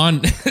helmet.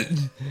 on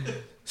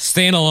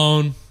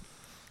standalone.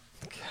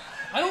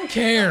 I don't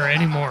care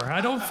anymore.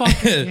 I don't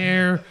fucking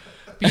care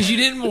because you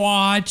didn't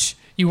watch.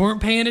 You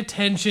weren't paying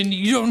attention.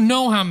 You don't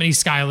know how many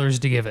Skylars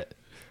to give it.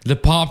 The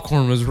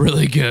popcorn was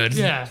really good.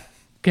 Yeah.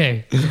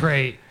 Okay.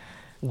 Great.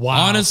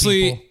 Wow.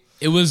 Honestly, people.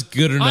 it was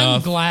good I'm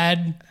enough.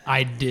 glad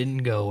I didn't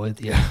go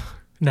with you.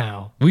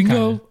 Now We can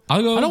kinda. go.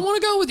 I'll go. I don't want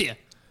to go with you.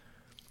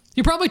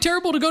 You're probably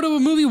terrible to go to a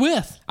movie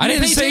with. I You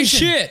didn't pay say attention.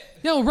 shit.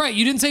 No, right.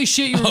 You didn't say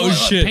shit. You were Oh,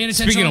 shit. paying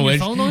attention Speaking on of your which-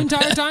 phone the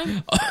entire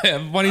time.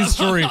 Funny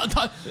story.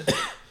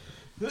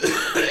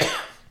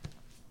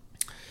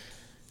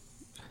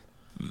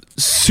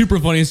 Super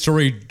funny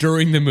story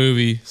during the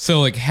movie. So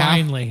like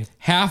Finally.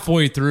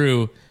 halfway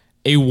through,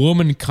 a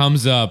woman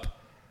comes up,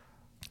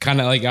 kind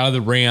of like out of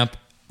the ramp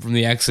from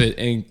the exit,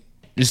 and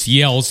just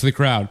yells to the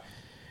crowd,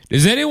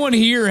 "Does anyone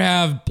here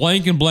have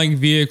blank and blank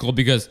vehicle?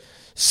 Because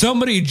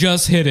somebody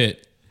just hit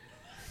it."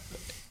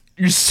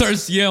 Just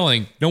starts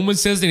yelling. No one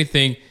says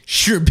anything.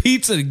 She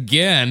repeats it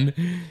again.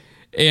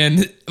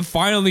 And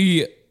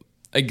finally,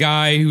 a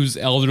guy who's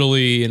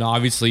elderly and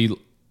obviously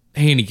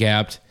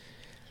handicapped,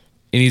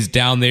 and he's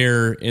down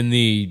there in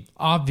the...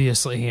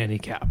 Obviously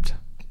handicapped.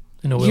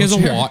 In a He has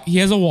wheelchair. he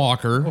has a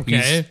walker. Okay.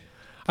 He's,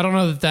 I don't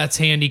know that that's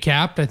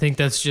handicapped. I think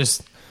that's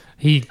just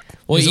he's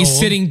he's old.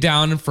 sitting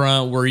down in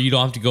front where you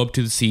don't have to go up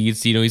to the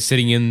seats. You know, he's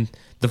sitting in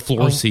the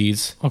floor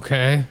seats.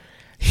 Okay.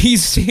 he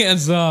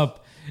stands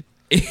up.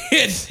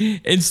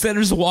 Instead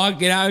of just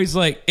walking out, he's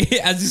like,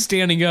 as he's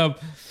standing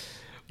up,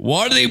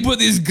 why do they put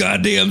these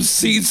goddamn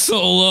seats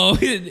so low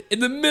in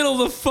the middle of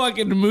the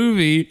fucking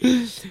movie?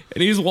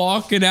 And he's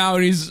walking out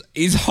and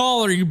he's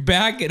hollering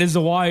back at his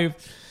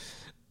wife.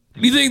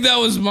 You think that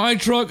was my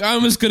truck?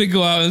 I'm just going to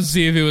go out and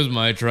see if it was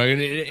my truck.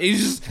 And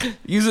he's just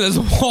using his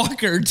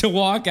walker to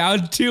walk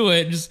out to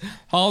it, just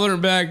hollering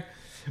back,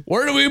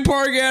 where do we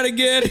park at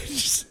again?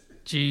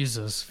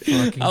 Jesus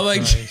fucking I'm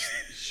like, Christ.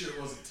 Sure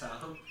it wasn't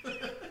Tom.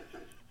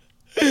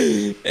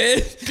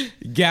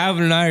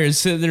 Gavin and I are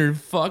sitting there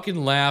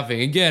fucking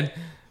laughing. Again,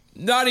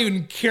 not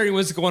even caring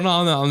what's going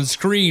on the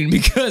screen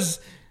because,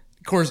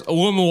 of course, a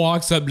woman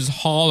walks up just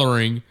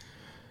hollering.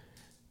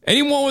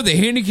 Anyone with a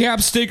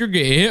handicap sticker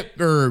get hit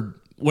or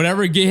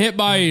whatever, get hit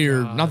by,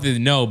 or not that they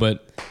know,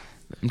 but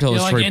I'm telling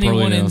the story like poorly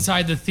anyone now.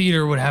 inside the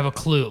theater would have a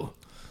clue.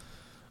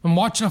 I'm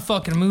watching a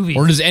fucking movie.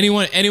 Or does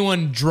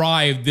anyone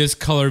drive this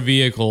color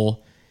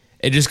vehicle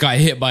and just got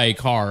hit by a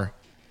car?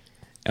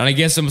 And I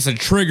guess it must have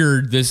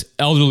triggered this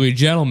elderly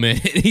gentleman.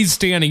 He's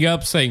standing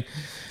up saying,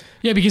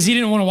 yeah, because he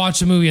didn't want to watch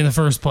the movie in the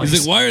first place.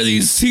 he's like, why are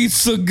these seats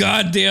so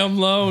goddamn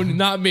low? And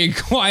not being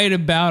quiet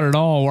about it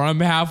all, where I'm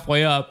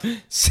halfway up,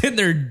 sitting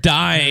there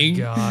dying.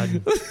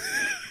 God.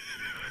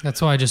 That's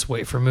why I just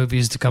wait for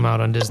movies to come out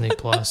on Disney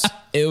Plus.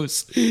 It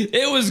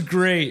was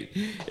great.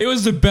 It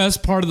was the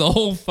best part of the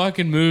whole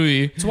fucking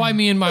movie. That's why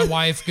me and my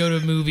wife go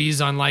to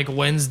movies on like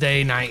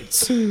Wednesday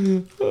nights.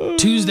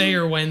 Tuesday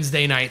or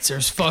Wednesday nights.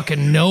 There's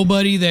fucking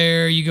nobody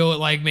there. You go at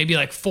like maybe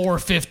like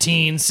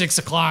 4:15, 6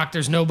 o'clock.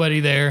 There's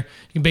nobody there.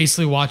 You can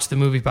basically watch the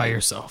movie by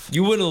yourself.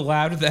 You wouldn't have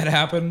allowed that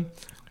happen?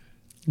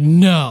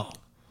 No.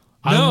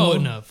 I No.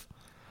 wouldn't have.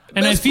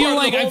 And I Best feel part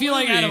of like the whole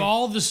out movie. of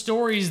all the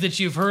stories that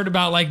you've heard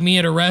about, like me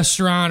at a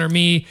restaurant or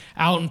me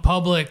out in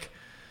public,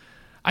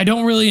 I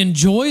don't really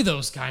enjoy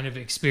those kind of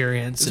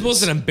experiences. This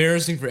wasn't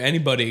embarrassing for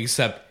anybody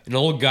except an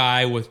old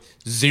guy with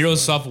zero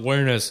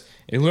self-awareness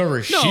and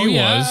whoever she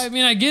was. I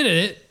mean, I get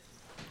it.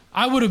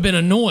 I would have been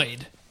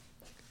annoyed.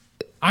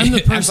 I'm the I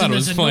thought person it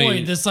that's was annoyed.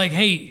 funny. That's like,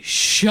 hey,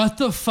 shut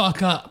the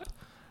fuck up.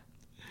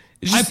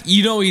 It's just,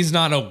 he's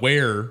not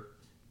aware.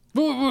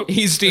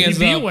 He stands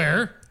Be up.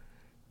 aware.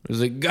 He's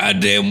like,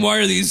 goddamn, why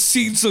are these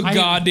seats so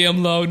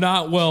goddamn low?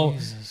 Not well.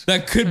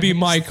 That could be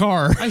my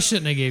car. I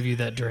shouldn't have gave you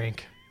that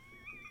drink.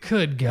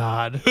 Good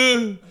God.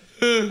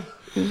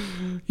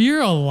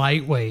 You're a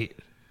lightweight.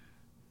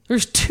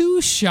 There's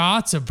 2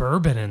 shots of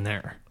bourbon in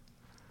there.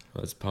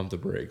 Let's pump the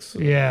brakes.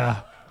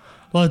 Yeah.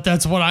 Well,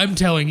 that's what I'm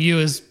telling you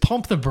is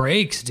pump the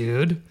brakes,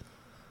 dude.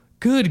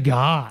 Good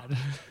God.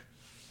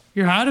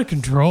 You're out of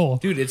control.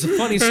 Dude, it's a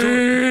funny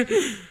story.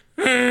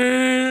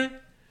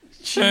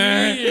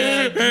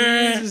 Yeah,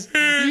 Jesus.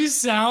 You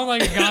sound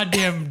like a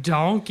goddamn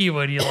donkey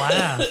when you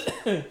laugh.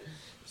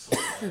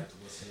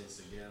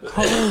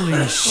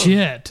 Holy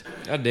shit.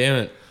 God damn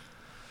it.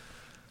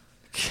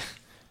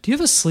 Do you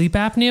have a sleep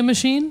apnea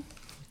machine?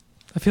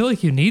 I feel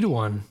like you need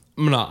one.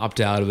 I'm going to opt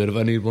out of it if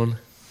I need one.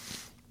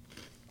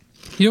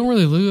 You don't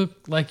really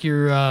look like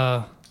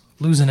you're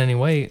losing any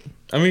weight.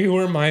 I mean, you're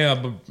wearing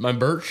my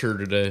Burt shirt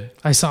today.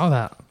 I saw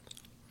that.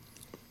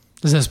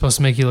 Is that supposed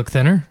to make you look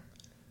thinner?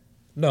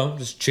 No,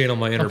 just channel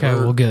my inner Okay,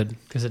 Burt. well, good,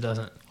 because it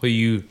doesn't. Who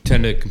you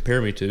tend to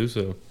compare me to,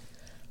 so.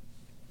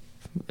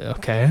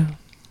 Okay.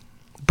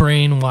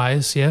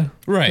 Brain-wise, yeah.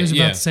 Right, It was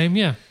yeah. about the same,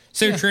 yeah.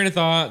 Same train of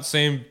thought,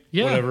 same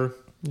whatever.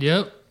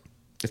 Yep.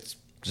 It's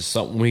just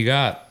something we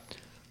got.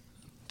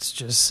 It's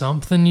just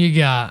something you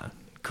got.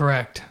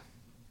 Correct.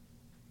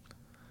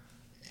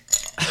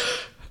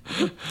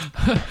 You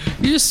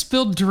just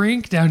spilled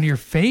drink down your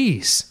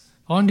face,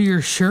 onto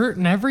your shirt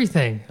and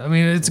everything. I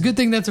mean, it's a good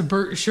thing that's a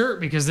Burt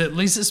shirt because at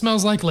least it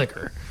smells like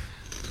liquor.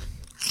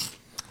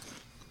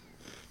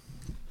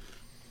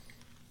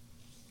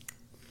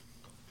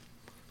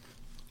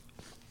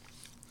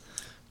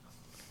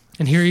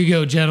 And here you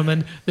go,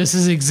 gentlemen. This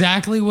is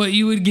exactly what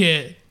you would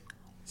get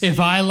if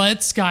I let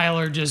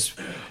Skylar just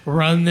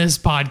run this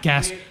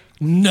podcast.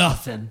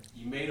 Nothing.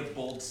 You made a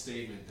bold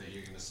statement that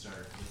you're going to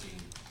start licking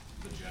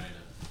vagina.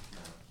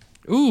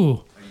 Ooh,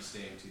 Are you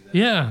staying to that?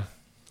 yeah.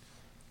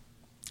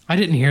 I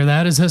didn't hear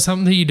that. Is that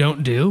something that you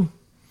don't do?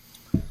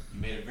 You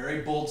made a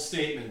very bold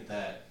statement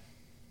that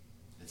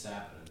it's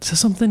happening. Is that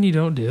something you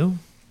don't do?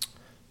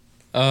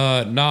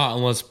 Not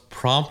unless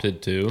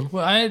prompted to.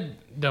 Well, I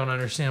don't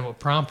understand what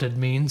prompted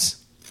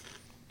means.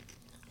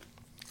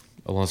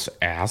 Unless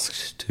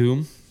asked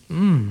to.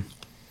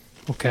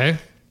 Okay.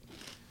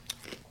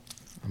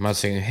 I'm not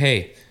saying,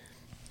 hey,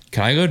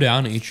 can I go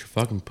down and eat your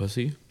fucking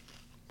pussy?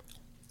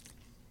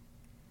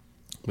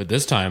 But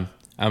this time,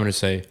 I'm going to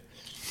say,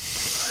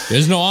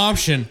 there's no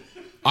option.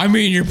 I'm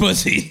eating your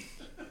pussy.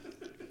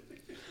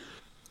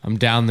 I'm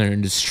down there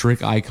and just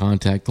strict eye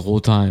contact the whole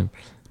time.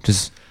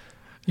 Just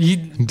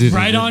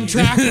Right on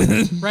track.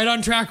 Right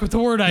on track with the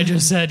word I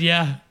just said.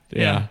 Yeah.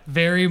 Yeah.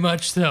 Very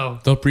much so.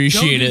 they'll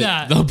appreciate Don't do it.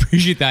 that. They'll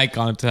appreciate the eye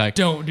contact.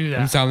 Don't do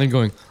I'm that. sounding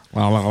going,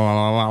 la, la, la,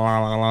 la, la,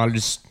 la, la,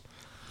 just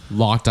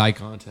locked eye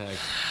contact.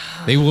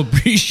 They will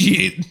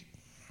appreciate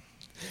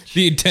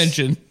the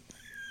attention.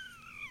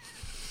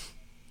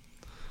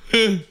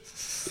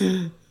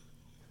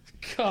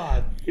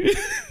 God.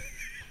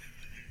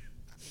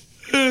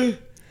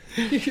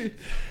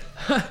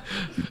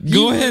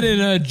 Go ahead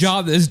and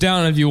jot this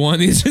down if you want.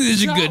 These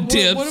are good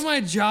tips. What am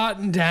I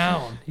jotting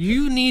down?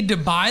 You need to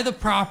buy the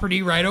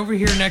property right over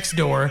here next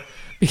door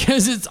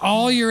because it's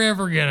all you're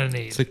ever gonna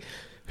need. It's like,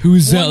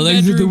 who's that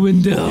legs at the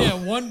window? Yeah,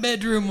 1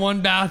 bedroom,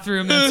 1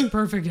 bathroom. That's a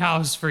perfect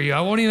house for you.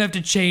 I won't even have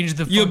to change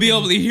the. You'll be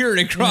able to hear it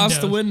across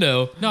the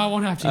window. No, I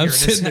won't have to hear it.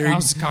 This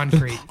house is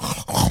concrete.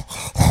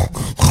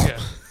 Yeah.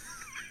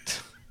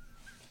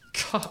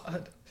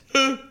 God.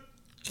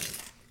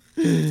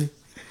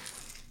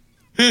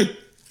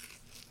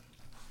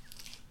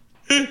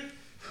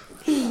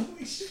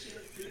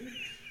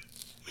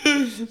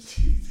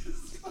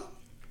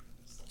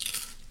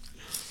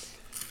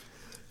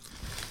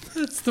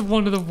 That's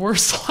one of the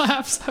worst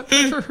laughs I've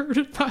ever heard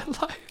in my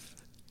life.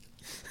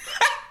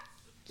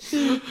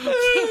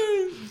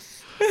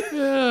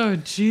 Oh,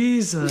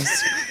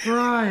 Jesus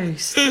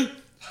Christ. It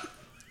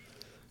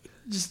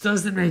just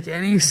doesn't make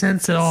any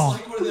sense at all.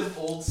 It's like one of them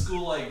old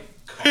school,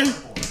 like, car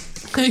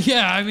horns.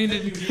 Yeah, I mean...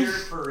 You hear it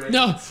for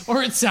no,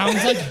 or it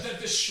sounds like...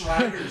 the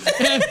Shriners.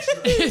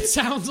 It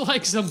sounds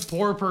like some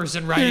poor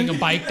person riding a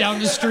bike down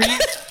the street,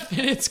 and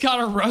it's got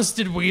a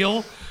rusted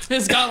wheel.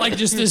 It's got like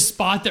just this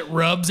spot that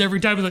rubs every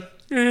time. It's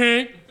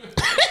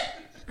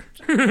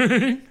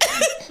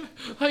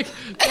like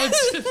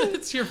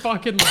that's your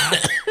fucking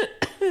laugh.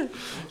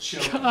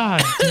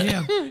 God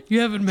damn. You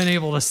haven't been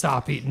able to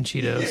stop eating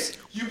Cheetos.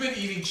 You've been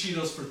eating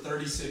Cheetos for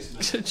 36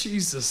 minutes.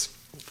 Jesus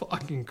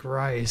fucking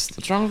Christ.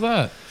 What's wrong with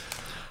that?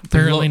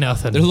 Apparently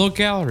nothing. They're low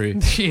calorie.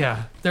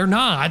 Yeah, they're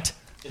not.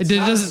 It's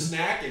not a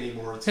snack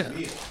anymore. It's a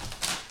meal.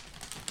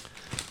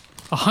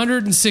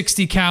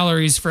 160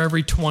 calories for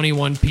every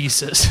 21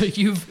 pieces.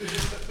 You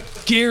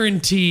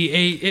guarantee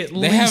at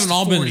least They haven't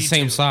all been the 42.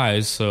 same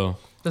size, so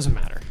Doesn't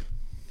matter.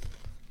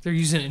 They're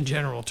using it in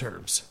general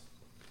terms.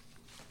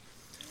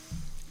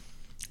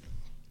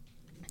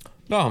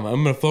 no, I'm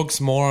gonna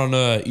focus more on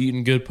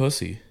eating good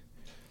pussy.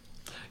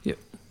 Yep.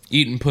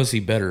 Eating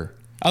pussy better.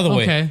 Either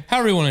way, Okay.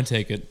 however you want to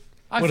take it.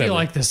 I Whatever. feel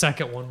like the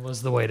second one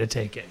was the way to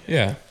take it.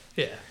 Yeah.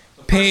 Yeah.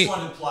 The Pay- first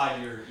one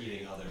implied you're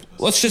eating other pussy.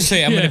 Let's just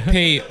say I'm gonna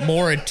pay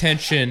more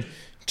attention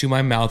to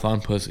my mouth on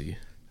pussy.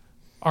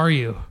 Are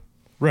you?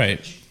 Right.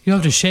 You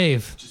have to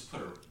shave. Don't just put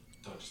your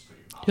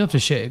mouth. You have to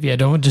shave. Yeah,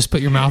 don't just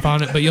put your mouth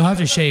on it, but you'll have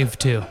to shave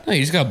too. No,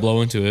 you just gotta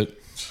blow into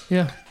it.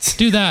 Yeah.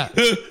 Do that.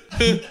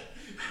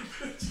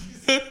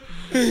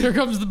 Here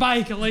comes the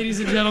bike, ladies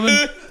and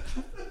gentlemen.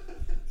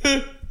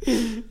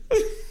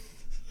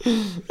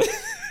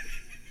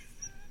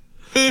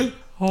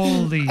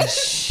 Holy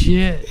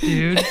shit,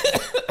 dude.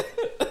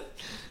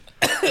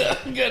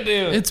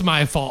 Goddamn. It's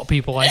my fault,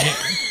 people.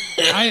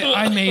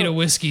 I made a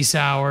whiskey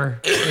sour.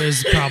 It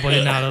was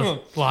probably not a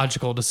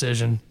logical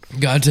decision.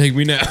 Gotta take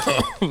me now.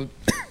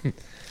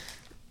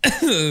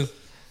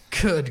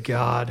 Good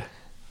God.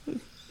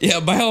 Yeah,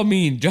 by all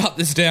means, jot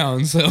this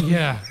down. So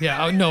Yeah.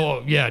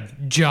 No, yeah.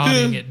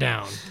 Jotting it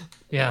down.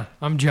 Yeah,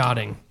 I'm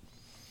jotting.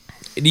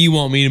 do you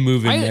want me to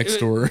move in next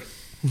door?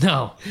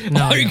 No.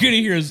 All you're gonna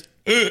hear is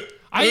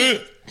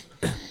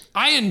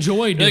I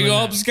enjoy doing like,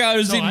 oh, that.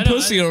 Skylar's No, eating I don't-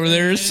 pussy over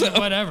there. So.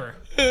 Whatever.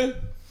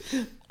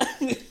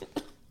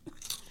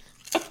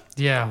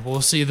 Yeah,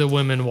 we'll see the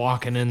women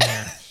walking in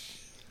there.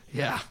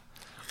 Yeah.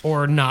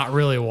 Or not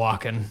really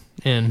walking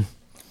in,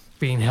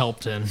 being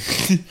helped in.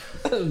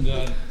 Oh,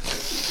 God.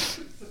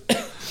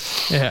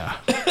 Yeah.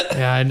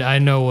 Yeah, I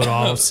know what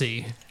I'll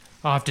see.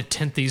 I'll have to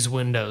tint these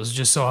windows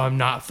just so I'm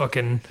not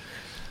fucking...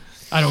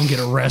 I don't get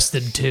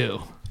arrested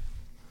too.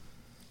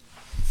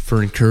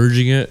 For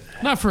encouraging it.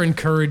 Not for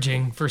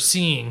encouraging, for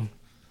seeing.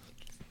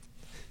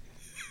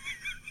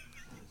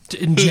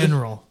 In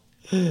general.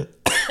 You're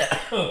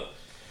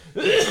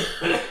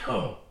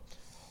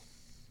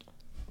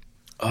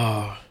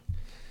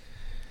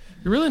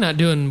really not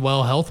doing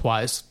well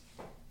health-wise.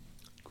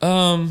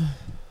 Well,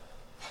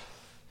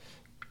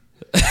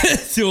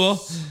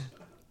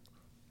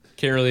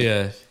 can't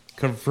really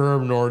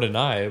confirm nor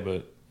deny,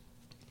 but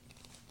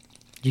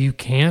You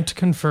can't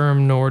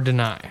confirm nor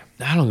deny.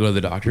 I don't go to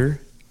the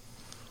doctor.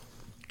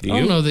 Do I you?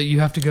 don't know that you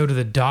have to go to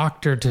the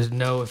doctor to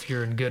know if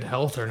you're in good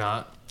health or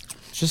not.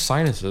 It's just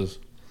sinuses.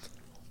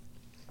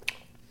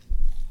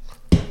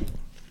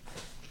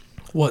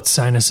 What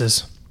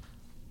sinuses?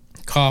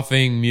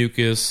 Coughing,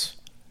 mucus.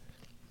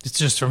 It's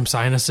just from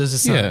sinuses?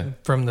 It's Yeah. not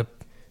from the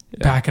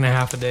pack and a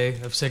half a day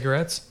of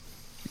cigarettes?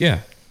 Yeah.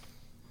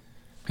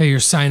 Hey, your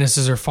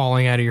sinuses are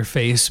falling out of your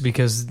face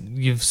because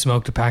you've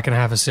smoked a pack and a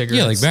half of cigarettes.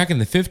 Yeah, like back in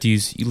the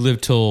 50s, you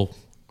lived till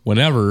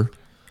whenever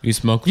you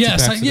smoked.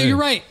 Yes, 2 packs a yeah, day. you're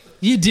right.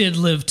 You did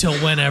live till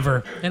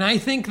whenever. And I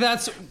think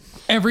that's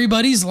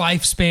everybody's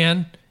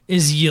lifespan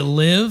is you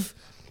live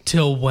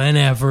till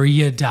whenever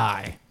you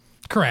die.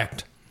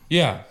 Correct.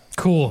 Yeah.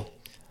 Cool.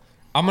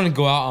 I'm going to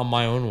go out on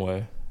my own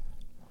way.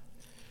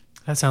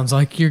 That sounds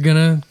like you're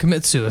going to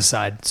commit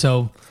suicide.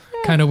 So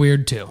kind of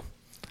weird too.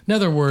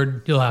 Another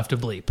word you'll have to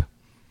bleep.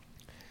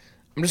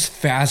 I'm just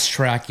fast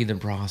tracking the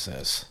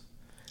process.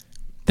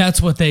 That's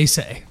what they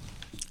say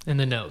in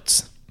the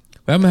notes.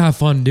 I'm gonna have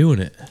fun doing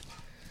it.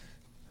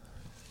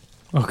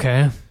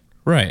 Okay.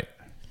 Right.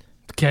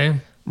 Okay.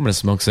 I'm gonna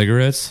smoke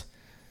cigarettes.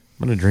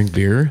 I'm gonna drink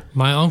beer.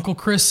 My Uncle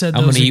Chris said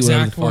I'm those gonna eat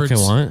whatever exact the fuck words. I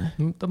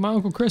want. My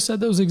Uncle Chris said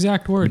those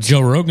exact words.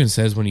 Joe Rogan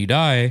says when you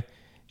die,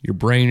 your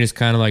brain just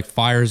kind of like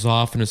fires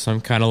off into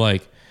some kind of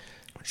like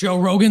Joe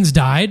Rogan's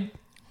died?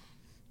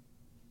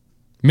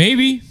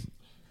 maybe.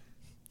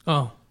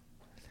 Oh.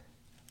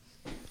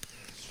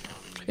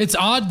 It's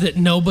odd that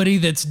nobody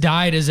that's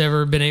died has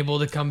ever been able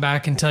to come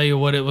back and tell you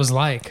what it was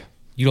like.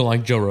 You don't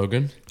like Joe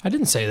Rogan, I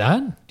didn't say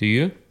that. do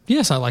you?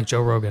 Yes, I like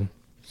Joe Rogan.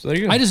 So there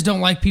you go. I just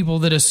don't like people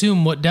that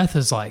assume what death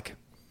is like.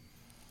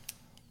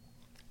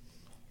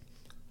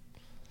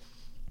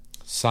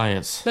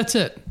 Science. That's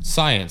it.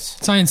 Science.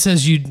 Science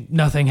says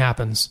nothing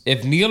happens.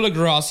 If Neil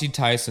deGrasse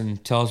Tyson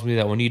tells me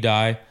that when you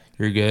die,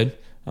 you're good,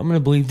 I'm gonna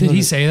believe. Did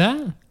he say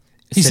that?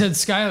 He said-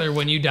 said, Skylar,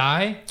 when you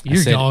die, I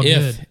you're said all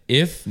good.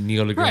 If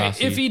Neil deGrasse,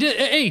 Right. If he did,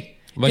 hey,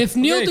 Like, if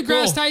Neil okay,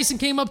 deGrasse cool. Tyson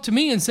came up to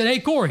me and said, hey,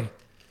 Corey,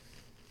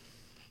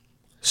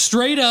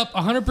 straight up,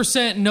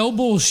 100%, no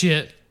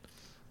bullshit,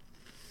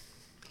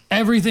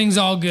 everything's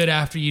all good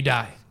after you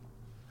die,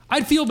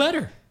 I'd feel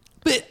better.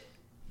 But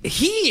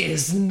he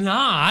is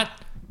not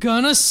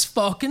gonna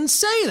fucking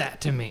say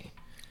that to me.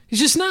 He's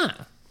just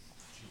not.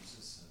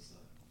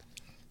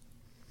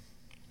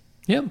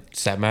 Yep.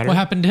 does that matter? What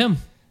happened to him?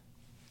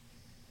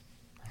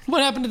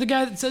 What happened to the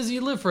guy that says he'd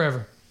live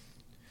forever?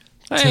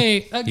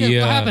 Hey, what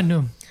happened to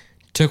him?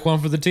 Took one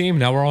for the team.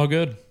 Now we're all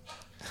good.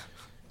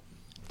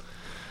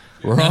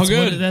 We're all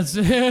good. That's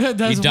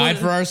He died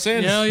for our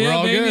sins. Yeah, We're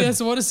all baby. good. That's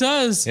what it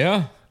says.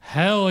 Yeah.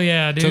 Hell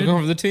yeah, dude. Took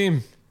one for the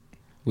team.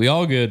 We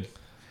all good.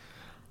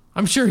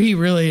 I'm sure he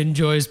really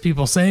enjoys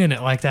people saying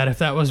it like that. If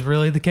that was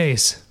really the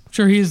case, I'm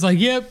sure he's like,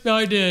 "Yep,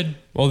 I did,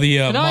 Well, the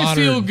and I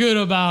feel good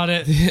about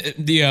it."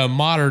 the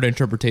modern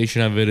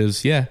interpretation of it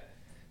is, yeah.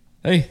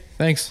 Hey,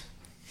 thanks.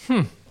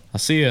 I'll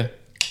see ya.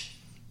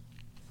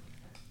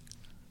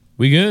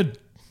 We good?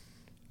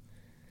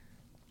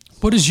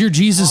 What does your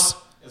Jesus?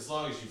 As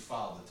long as you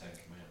follow the Ten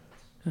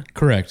Commandments.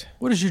 Correct.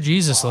 What does your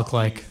Jesus look You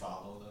like?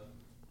 follow them.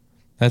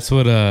 That's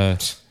what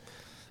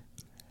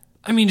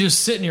I mean, just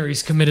sitting here,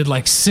 he's committed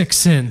like 6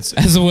 sins.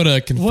 that's what a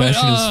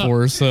confession is What,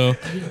 for. So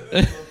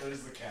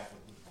There's the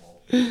Catholic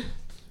loophole.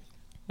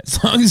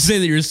 as long as you say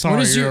that you're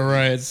sorry, is you're your- all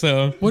right.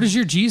 So What does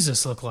your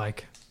Jesus look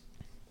like?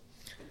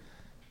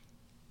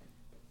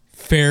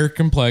 fair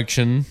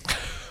complexion.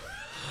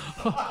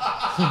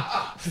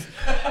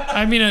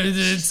 I mean,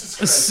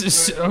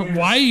 it's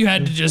why you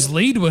had to just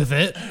lead with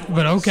it,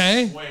 but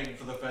okay. Swing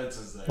for the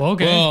fences there.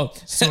 Okay. Well,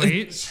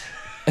 Sweet.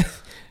 I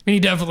mean, he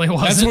definitely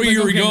wasn't. that's where but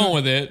you were okay. going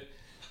with it.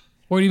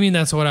 What do you mean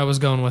that's what I was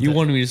going with? You it?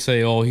 wanted me to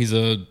say, "Oh, he's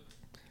a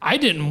I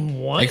didn't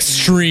want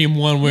extreme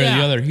one way or the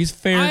Yeah. other." He's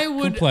fair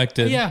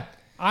complected. Yeah,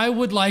 I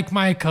would like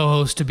my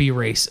co-host to be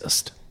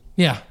racist.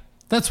 Yeah,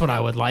 that's what I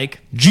would like.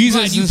 I'm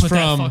Jesus glad you is put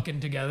that from- fucking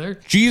together.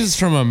 Jesus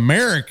from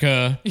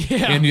America,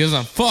 Yeah. and he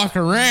doesn't fuck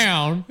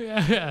around.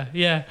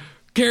 Yeah.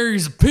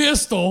 Carries a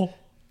pistol.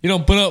 You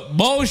don't put up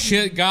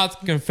bullshit. Got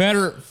the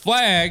Confederate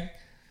flag.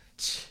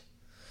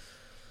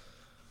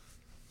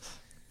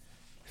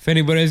 If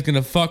anybody's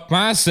gonna fuck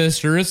my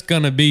sister, it's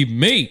gonna be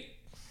me.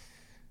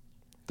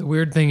 The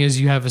weird thing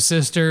is, you have a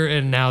sister,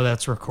 and now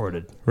that's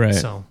recorded. Right.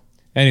 So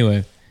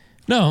Anyway,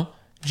 no,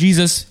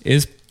 Jesus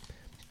is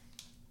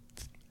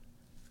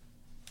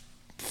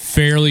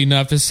fairly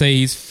enough to say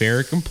he's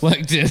fair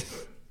complected.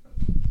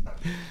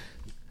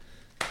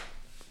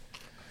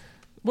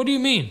 what do you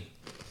mean?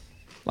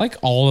 Like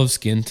olive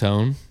skin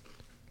tone,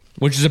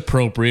 which is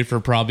appropriate for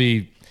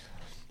probably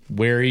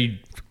where he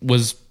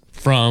was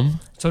from.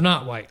 So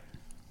not white.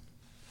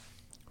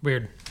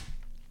 Weird.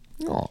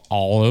 Oh,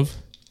 olive.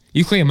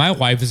 You claim my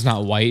wife is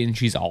not white and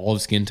she's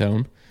olive skin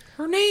tone.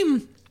 Her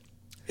name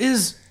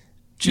is.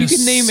 You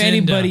can name Jacinda.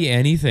 anybody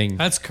anything.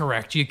 That's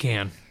correct. You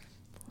can.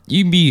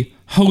 You can be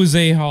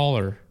Jose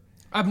Holler,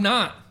 I'm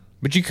not.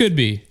 but you could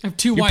be. I have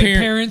two Your white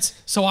parents,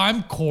 so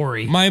I'm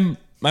Corey. My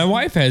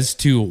wife has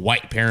 2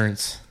 white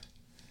parents.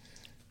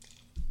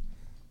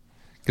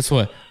 Guess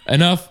what?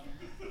 Enough.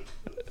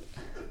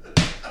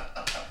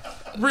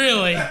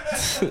 Really?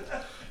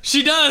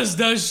 She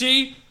does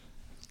she?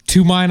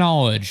 To my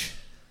knowledge.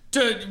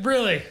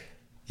 Really?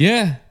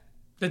 Yeah.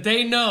 That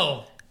they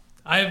know.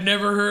 I have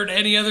never heard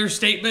any other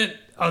statement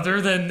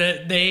other than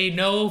that they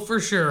know for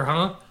sure,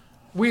 huh?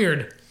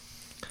 Weird.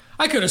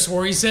 I could have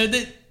swore he said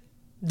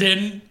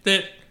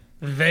that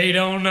they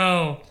don't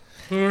know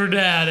who her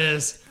dad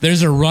is.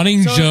 There's a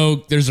running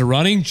joke. There's a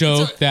running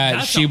joke that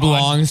that's she an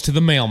belongs to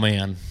the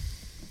mailman.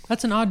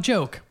 That's an odd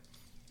joke.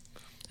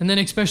 And then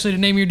especially to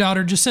name your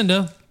daughter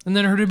Jacinda, and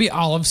then her to be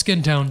olive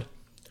skin toned.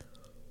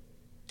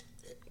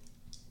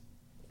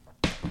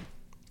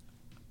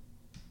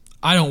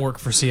 I don't work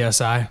for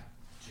CSI.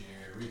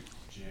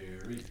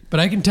 Jerry. But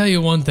I can tell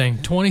you one thing: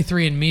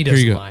 23andMe Here doesn't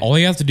you go. lie. All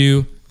you have to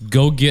do,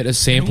 go get a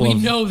sample We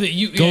of know that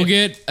you Go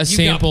get a you've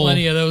sample. Got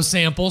plenty of those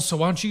samples, so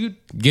why don't you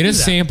get do a that?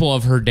 sample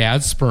of her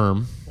dad's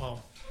sperm.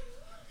 Well,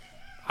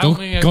 I don't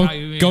think I got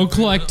you Go any-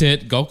 collect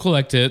it. Go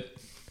collect it.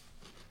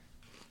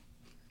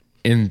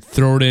 and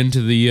throw it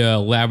into the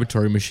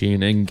laboratory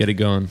machine and get it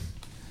going.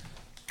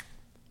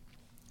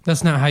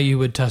 That's not how you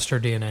would test her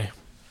DNA.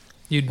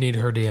 You'd need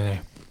her DNA.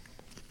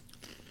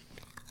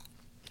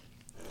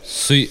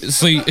 So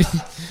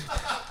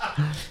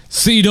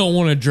you don't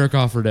want to jerk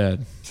off her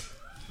dad.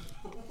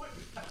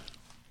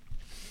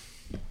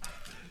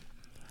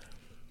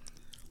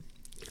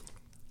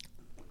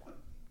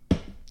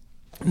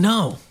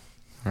 No.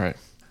 All right.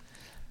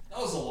 That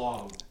was a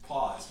long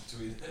pause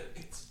between that.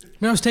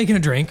 I was taking a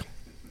drink.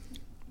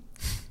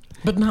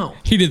 But no.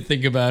 He didn't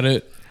think about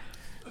it.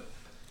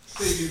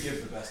 They do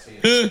give the best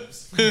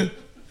answers.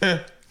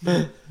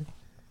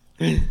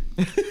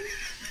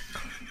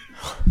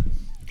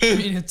 I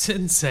mean, it's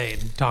insane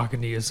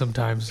talking to you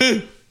sometimes.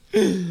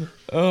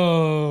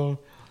 Oh.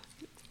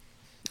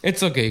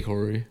 It's okay,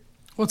 Corey.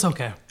 What's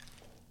okay?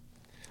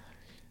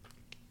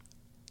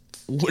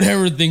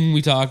 Whatever thing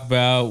we talk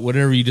about,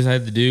 whatever you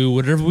decide to do,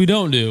 whatever we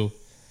don't do,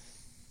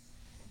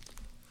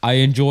 I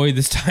enjoy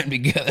this time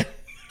together.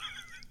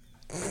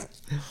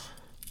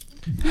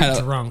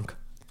 You're drunk.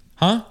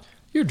 Huh?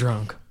 You're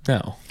drunk.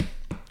 No.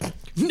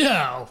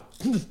 No.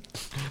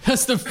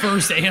 That's the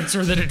first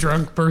answer that a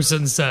drunk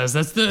person says.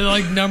 That's the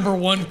number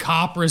one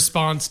cop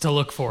response to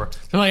look for.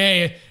 They're like,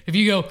 hey, if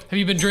you go, have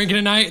you been drinking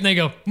tonight? And they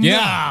go, nah.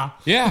 Yeah.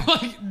 Yeah.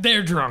 Like,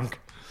 they're drunk.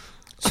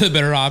 So the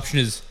better option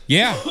is,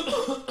 yeah.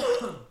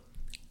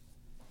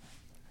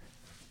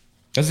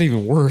 That's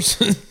even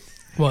worse.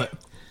 What?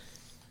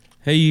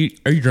 Hey,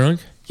 are you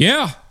drunk?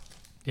 Yeah.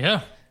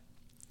 Yeah.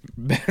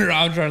 Better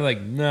option,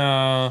 like,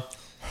 no.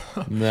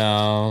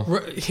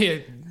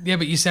 Yeah,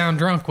 but you sound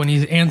drunk when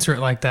you answer it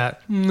like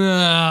that.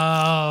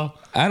 No.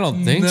 I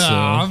don't think so.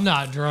 I'm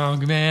not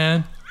drunk,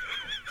 man.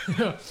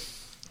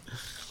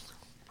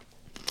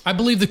 I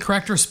believe the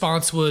correct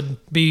response would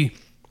be,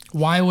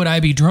 why would I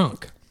be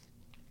drunk?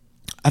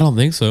 I don't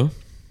think so.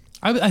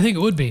 I think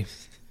it would be.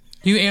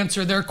 You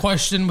answer their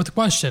question with a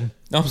question.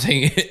 No, I'm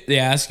saying they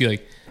ask you,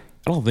 like,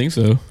 I don't think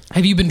so.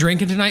 Have you been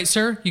drinking tonight,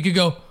 sir? You could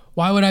go,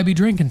 why would I be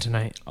drinking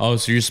tonight? Oh,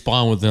 so you're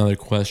responding with another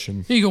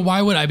question. You go,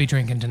 why would I be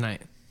drinking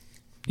tonight?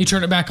 You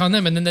turn it back on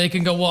them, and then they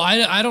can go, well,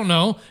 I don't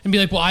know. And be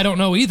like, well, I don't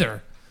know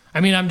either. I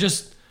mean,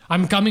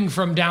 I'm coming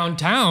from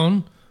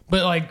downtown,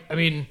 but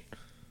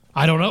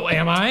I don't know.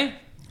 Am I?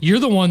 You're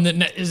the one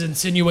that is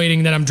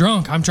insinuating that I'm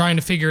drunk. I'm trying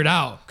to figure it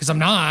out because I'm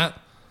not.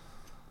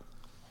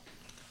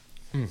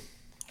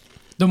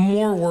 The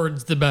more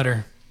words, the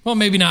better. Well,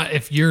 maybe not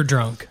if you're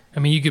drunk. I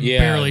mean, you could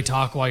barely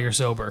talk while you're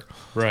sober.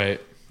 Right.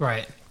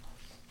 Right.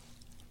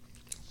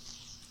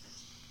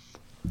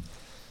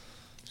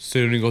 So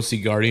you're going to go see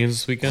Guardians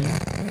this weekend?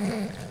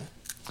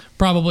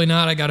 Probably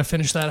not. I got to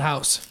finish that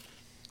house.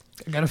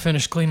 I got to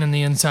finish cleaning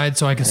the inside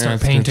so I can start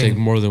It's going to painting.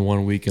 take more than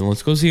 1 weekend.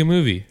 Let's go see a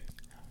movie.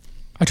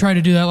 I tried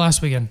to do that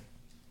last weekend.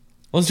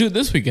 Let's do it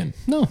this weekend.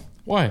 No,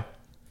 Why?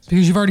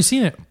 because you've already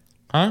seen it.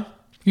 Huh?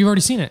 You've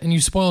already seen it, and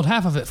you spoiled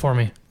half of it for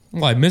me.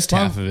 Well, I missed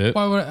half of it.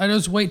 Why would I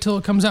just wait till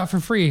it comes out for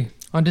free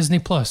on Disney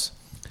Plus?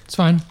 It's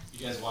fine.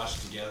 You guys watch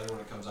it together when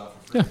it comes out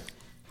for free? Yeah.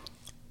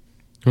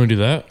 You want to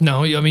do that?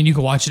 No, I mean, you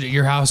can watch it at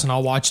your house, and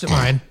I'll watch it at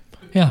mine.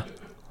 Yeah,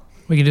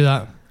 we can do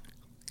that.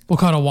 We'll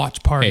call it a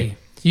watch party. Hey,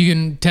 you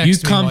can text You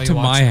me come while to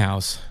watch my it.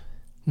 house.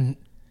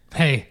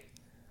 Hey.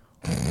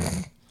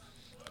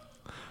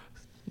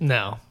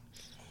 No.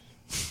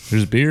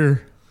 There's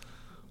beer.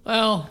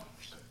 Well,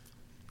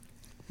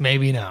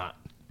 maybe not.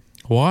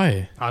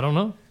 Why? I don't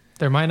know.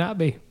 There might not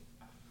be.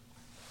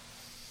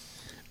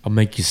 I'll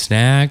make you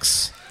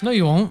snacks. No,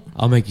 you won't.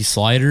 I'll make you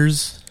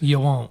sliders. You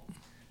won't.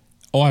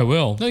 Oh, I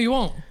will. No, you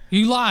won't.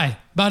 You lie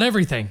about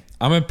everything.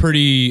 I'm a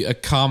pretty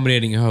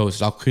accommodating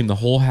host. I'll clean the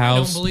whole I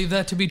house don't believe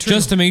that to be true.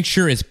 just to make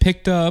sure it's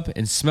picked up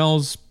and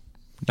smells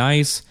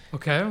nice.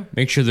 Okay.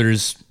 Make sure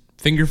there's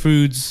finger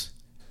foods.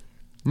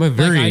 I'm a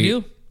very. Like I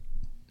do?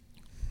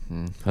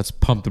 Let's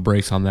pump the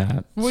brakes on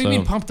that. What do you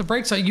mean pump the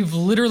brakes? You've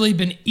literally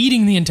been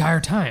eating the entire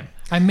time.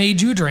 I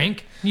made you a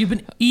drink. You've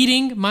been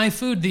eating my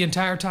food the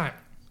entire time.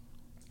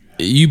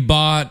 You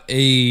bought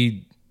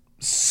a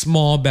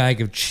small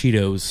bag of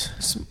Cheetos.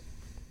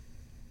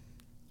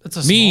 It's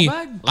a Me,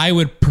 small bag? I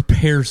would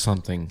prepare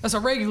something. That's a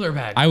regular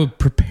bag. I would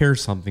prepare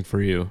something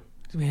for you.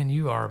 Man,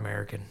 you are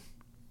American.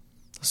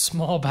 A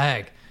small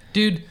bag.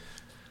 Dude,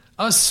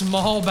 a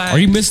small bag. Are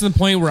you missing the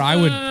point where I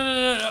would...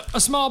 No. A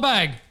small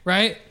bag,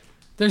 right?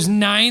 There's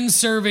 9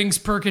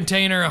 servings per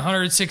container,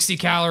 160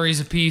 calories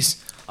a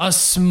piece. A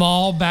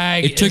small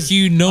bag It took is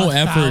you no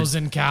effort.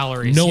 1,000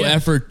 calories. No Yeah.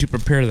 effort to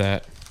prepare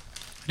that.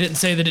 Didn't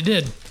say that it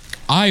did.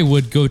 I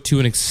would go to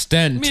an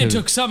extent I mean, it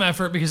took some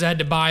effort because I had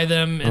to buy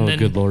them and then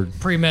good Lord.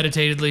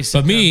 premeditatedly sit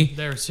But me, them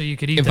there so you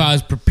could eat if them. I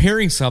was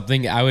preparing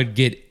something, I would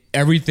get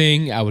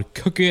everything. I would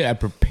cook it. I'd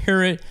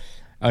prepare it.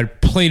 I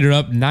would plate it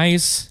up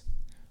nice.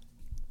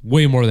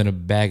 Way more than a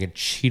bag of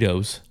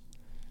Cheetos.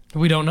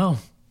 We don't know.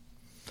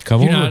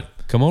 Come You're over. not-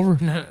 Come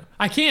over. No,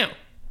 I can't.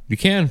 You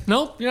can.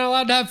 Nope, you're not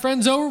allowed to have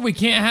friends over. We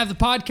can't have the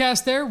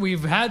podcast there.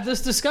 We've had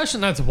this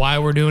discussion. That's why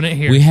we're doing it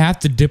here. We have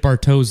to dip our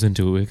toes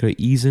into it. We gotta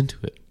ease into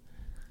it.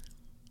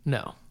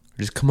 No.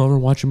 Just come over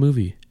and watch a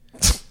movie.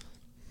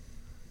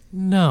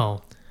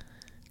 No.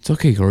 It's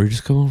okay, Corey.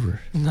 Just come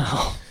over.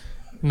 No.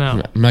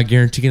 I'm not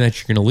guaranteeing that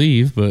you're going to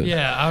leave, but...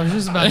 Yeah, I was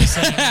just about to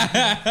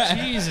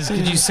say, Jesus,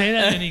 could you say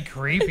that any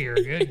creepier?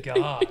 Good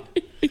God.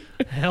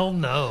 Hell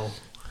no.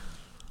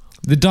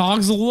 The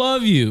dogs will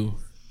love you.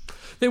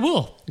 They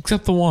will.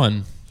 Except the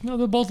one. No,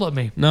 they'll both love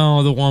me.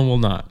 No, the one will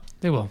not.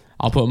 They will.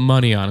 I'll put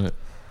money on it.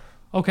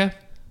 Okay.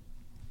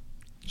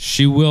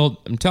 She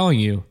will. I'm telling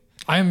you.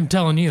 I'm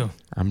telling you.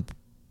 I'm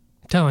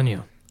telling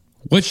you.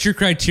 What's your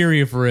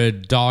criteria for a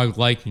dog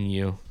liking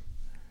you?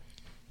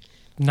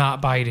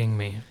 Not biting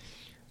me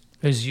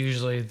is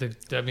usually the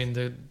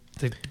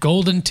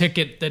golden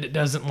ticket that it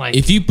doesn't like.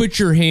 If you put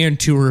your hand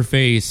to her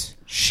face,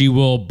 she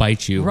will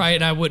bite you. Right,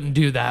 and I wouldn't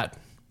do that.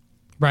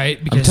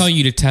 Right? Because I'm telling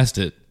you to test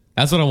it.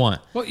 That's what I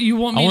want. Well, you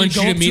want me to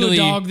go up to a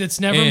dog that's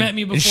never met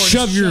me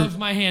before and shove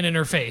my hand in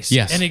her face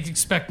and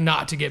expect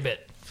not to get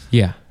bit.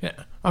 Yeah.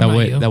 I'm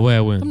not you. That way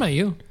I win. I'm not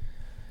you.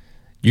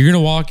 You're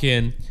going to walk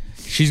in.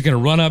 She's going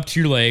to run up to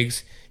your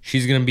legs.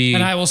 She's going to be...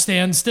 And I will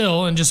stand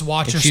still and just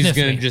watch her sniff me. She's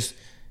going to just...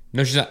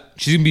 No, she's not.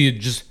 She's going to be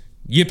just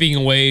yipping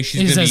away.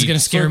 She's going to be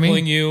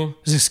circling you.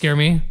 Does it scare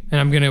me? And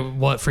I'm going to,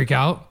 what, freak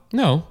out?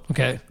 No.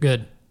 Okay,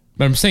 good.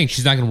 But I'm saying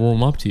she's not going to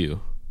warm up to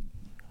you.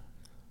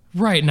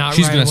 Right, not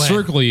she's right going to away.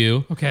 circle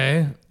you.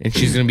 Okay. And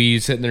she's going to be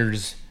sitting there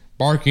just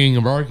barking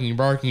and barking and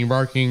barking and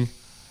barking.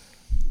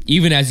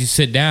 Even as you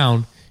sit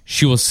down,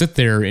 she will sit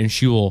there and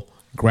she will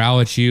growl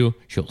at you.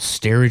 She'll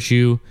stare at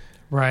you.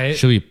 Right.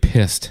 She'll be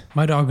pissed.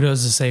 My dog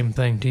does the same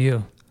thing to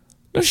you.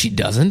 No, she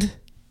doesn't.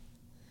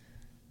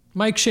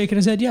 Mike's shaking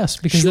his head yes.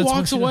 Because she that's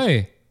walks what she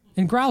away. Does.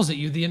 And growls at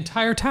you the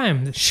entire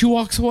time. She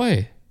walks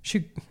away.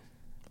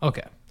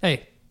 Okay.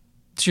 Hey,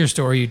 it's your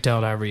story. You tell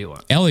it however you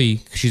want.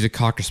 Ellie, she's a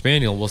Cocker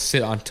Spaniel, will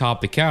sit on top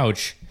of the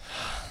couch,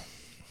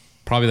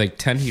 probably like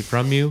 10 feet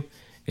from you,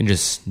 and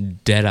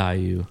just dead eye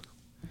you.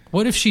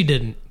 What if she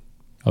didn't?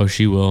 Oh,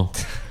 she will.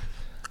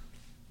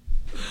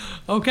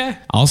 Okay.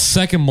 I'll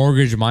second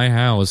mortgage my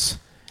house.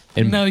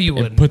 No, you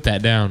wouldn't. And put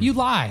that down. You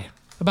lie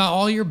about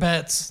all your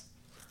bets.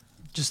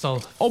 Just a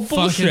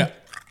bullshit.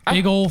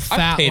 Big old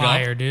fat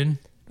liar, up. Dude.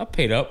 I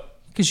paid up.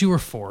 Because you were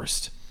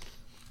forced.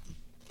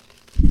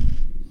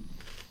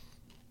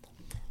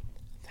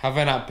 Have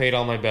I not paid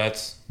all my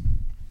bets?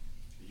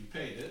 You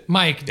paid it.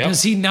 Mike,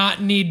 does he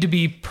not need to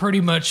be pretty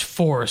much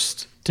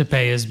forced to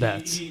pay his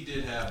bets? He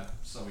did have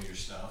some of your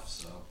stuff,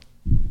 so.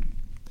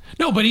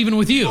 No, but even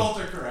with you.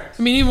 Both are correct.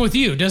 I mean, even with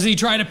you. Does he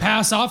try to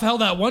pass off? Hell,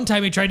 that one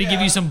time he tried to give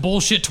you some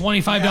bullshit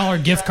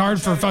 $25 gift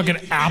card for fucking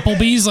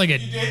Applebee's like a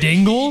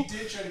dingle. He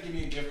did try to give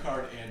me a gift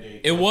card and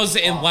a... It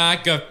wasn't in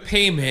lack of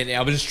payment.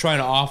 I was just trying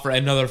to offer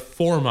another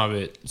form of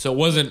it. So it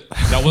wasn't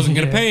that I wasn't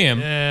going to pay him.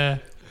 Yeah.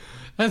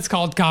 That's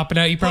called copping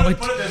out. You probably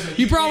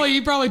he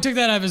probably took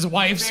that out of his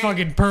wife's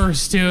fucking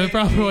purse too. It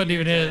probably wasn't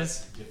even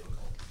his.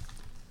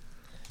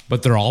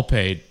 But they're all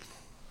paid.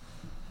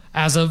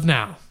 As of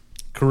now.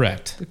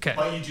 Correct. Okay.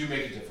 But you do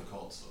make it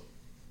difficult, so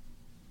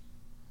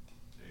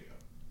there you go.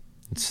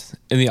 It's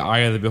in the eye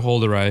of the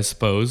beholder, I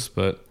suppose,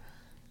 but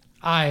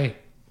I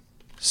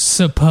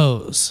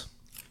suppose.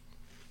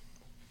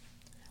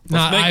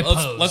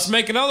 Let's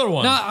make another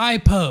one. Not I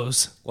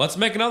pose. Let's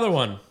make another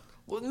one.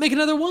 Make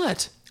another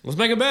what? Let's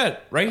make a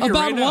bet right here, About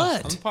right now,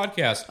 what? on the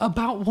podcast.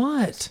 About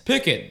what?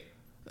 Pick it.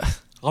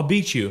 I'll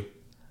beat you.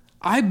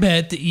 I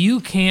bet that you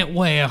can't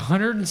weigh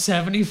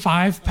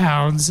 175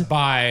 pounds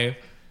by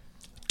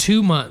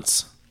 2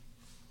 months.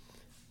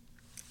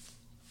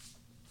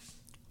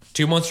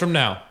 2 months from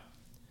now.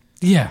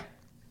 Yeah.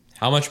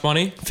 How much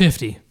money?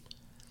 50.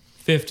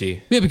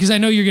 50. Yeah, because I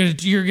know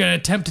you're gonna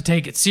attempt to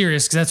take it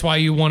serious because that's why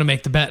you want to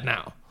make the bet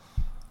now.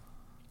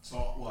 So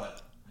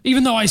what?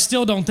 Even though I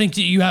still don't think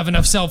that you have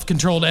enough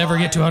self-control to ever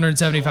get to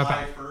 175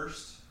 pounds. July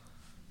 1st?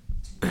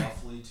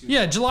 Roughly 2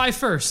 Yeah, July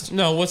 1st.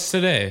 No, what's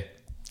today?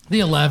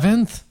 The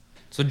 11th.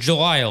 So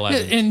July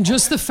 11th. Yeah, and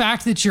just the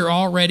fact that you're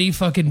already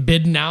fucking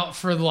bidding out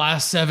for the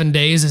last 7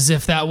 days as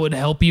if that would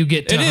help you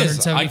get to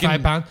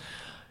 175 pounds.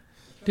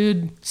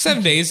 Dude.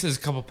 7 days is a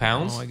couple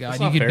pounds. Oh my God,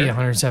 you could be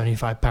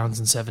 175 pounds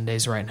in 7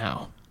 days right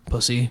now,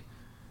 pussy.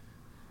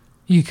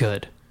 You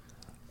could.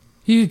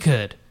 You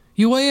could.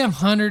 You weigh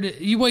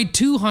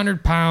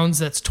 200 pounds,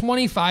 that's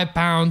 25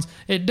 pounds.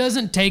 It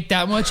doesn't take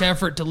that much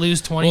effort to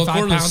lose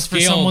 25 pounds for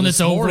someone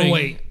that's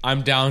overweight.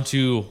 I'm down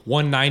to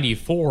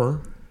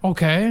 194.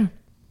 Okay.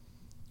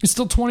 It's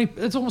still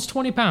it's almost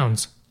 20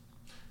 pounds.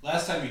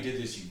 Last time you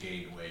did this, you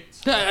gained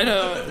weight.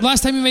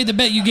 Last time you made the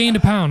bet, you gained a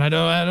pound. I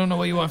don't know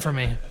what you want from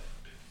me.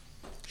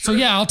 So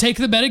yeah, I'll take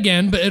the bet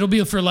again, but it'll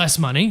be for less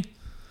money.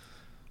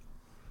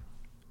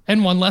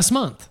 And 1 less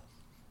month.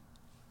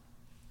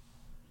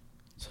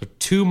 So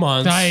 2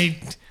 months. I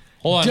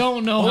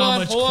don't know how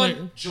much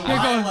clear.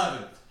 July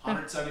 11th,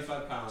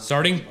 175 pounds.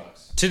 Starting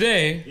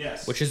today,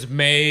 yes, which is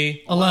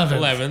May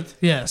 11th.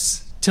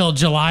 Yes. Till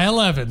July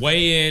 11th.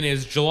 Weigh in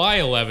is July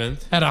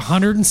 11th. At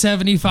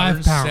 175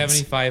 pounds.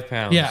 175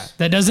 pounds. Yeah.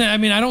 That doesn't, I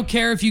mean, I don't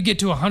care if you get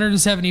to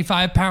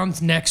 175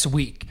 pounds next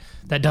week.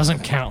 That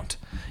doesn't count.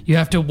 You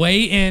have to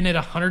weigh in at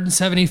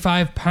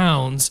 175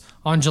 pounds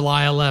on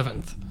July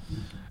 11th.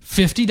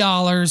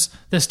 $50.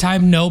 This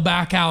time, no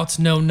backouts,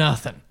 no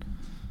nothing.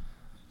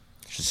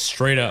 Just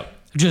straight up.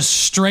 Just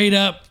straight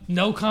up,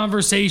 no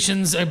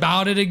conversations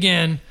about it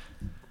again,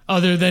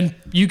 other than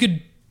you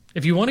could,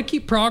 if you want to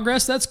keep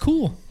progress, that's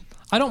cool.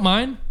 I don't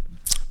mind.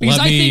 Because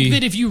I think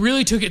that if you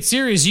really took it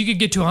serious, you could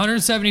get to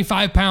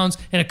 175 pounds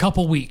in a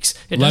couple weeks.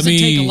 It doesn't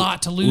take a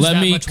lot to lose that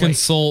much weight. Let me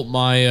consult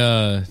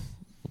my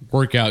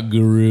workout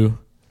guru,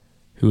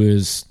 who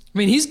is... I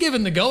mean, he's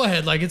given the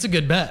go-ahead like it's a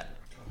good bet.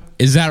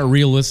 Is that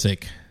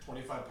realistic?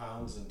 25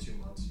 pounds in 2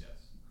 months, yes.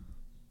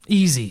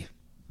 Easy.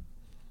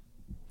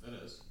 It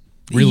is.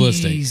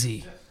 Realistic.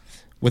 Easy.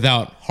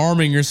 Without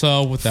harming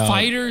yourself, without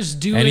Fighters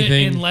do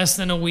anything. it in less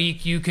than a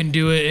week. You can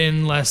do it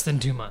in less than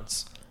 2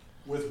 months.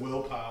 With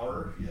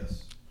willpower,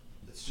 yes.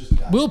 It's just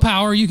that.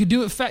 Willpower, you could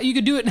do it. You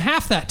could do it in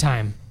half that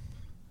time.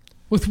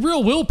 With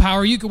real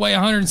willpower, you could weigh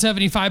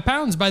 175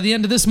 pounds by the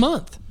end of this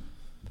month.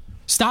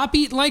 Stop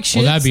eating like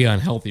shit. Well, that'd be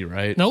unhealthy,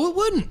 right? No, it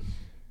wouldn't.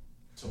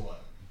 So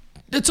what?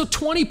 It's a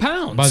 20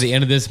 pounds. By the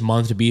end of this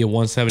month to be at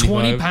 175?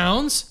 20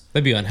 pounds?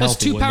 That'd be unhealthy,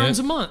 That's 2 pounds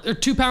a month, or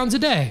 2 pounds a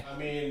day. I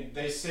mean,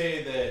 they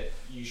say that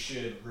you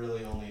should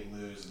really only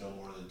lose no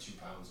more than 2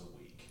 pounds a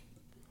week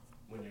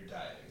when you're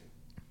dieting.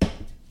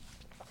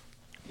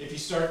 If you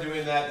start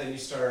doing that, then you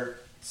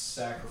start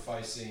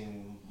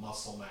sacrificing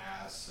muscle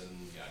mass and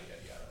yada,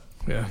 yada,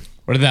 yada. Yeah.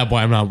 But at that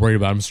point, I'm not worried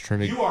about it. I'm just trying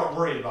to... You aren't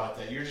worried about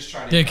that. You're just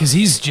trying to... Yeah, because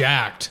he's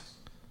jacked.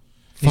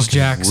 He's Fucking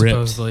jacked,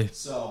 ripped. supposedly.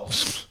 So,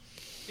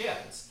 yeah,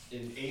 it's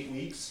in 8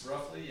 weeks,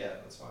 roughly. Yeah,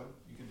 that's fine.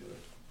 You can do it.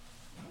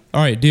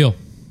 All right, deal.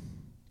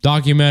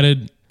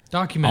 Documented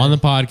on the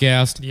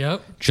podcast.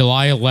 Yep.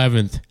 July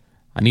 11th.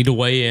 I need to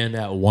weigh in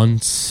at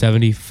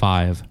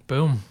 175.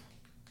 Boom.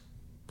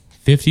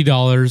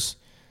 $50.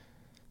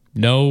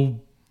 No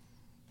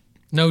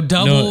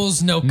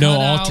doubles, no cutouts, no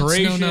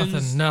alterations.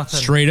 no nothing.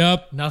 Straight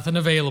up. Nothing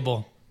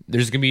available.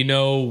 There's going to be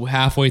no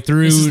halfway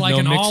through. This is like no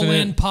an mixing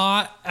all-in it.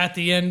 pot at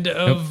the end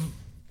of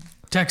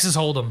Texas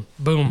Hold'em.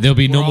 Boom. There'll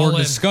be no We're more all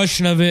in.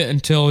 discussion of it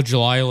until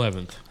July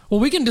 11th. Well,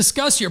 we can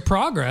discuss your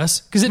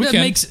progress because it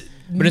makes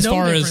But as no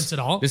far difference as at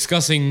all.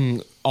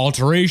 discussing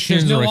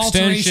alterations There's no or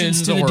alterations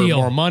extensions to the or deal.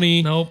 more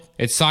money, Nope.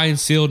 It's signed,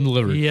 sealed, and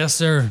delivered. Yes,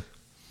 sir.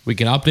 We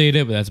can update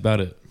it, but that's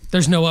about it.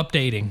 There's no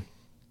updating.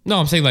 No,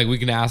 I'm saying like we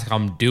can ask how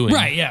I'm doing.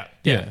 Right, yeah.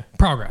 Yeah.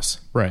 Progress.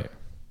 Right.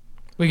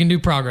 We can do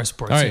progress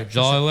reports. All yeah. right,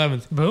 July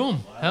 11th.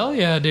 Boom. Hell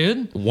yeah,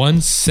 dude.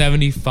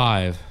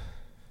 175.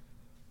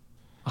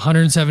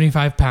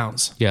 175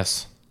 pounds.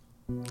 Yes.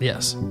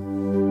 Yes.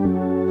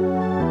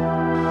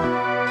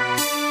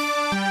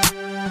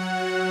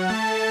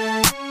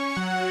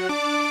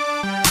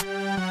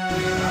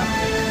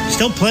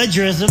 Still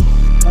plagiarism.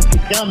 Bunch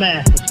of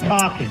dumbasses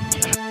talking.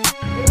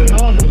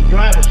 I'm gonna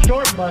drive a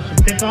short bus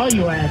and pick all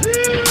you asses.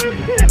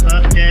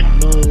 Fuck that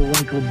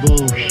bullwinkle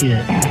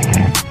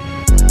bullshit.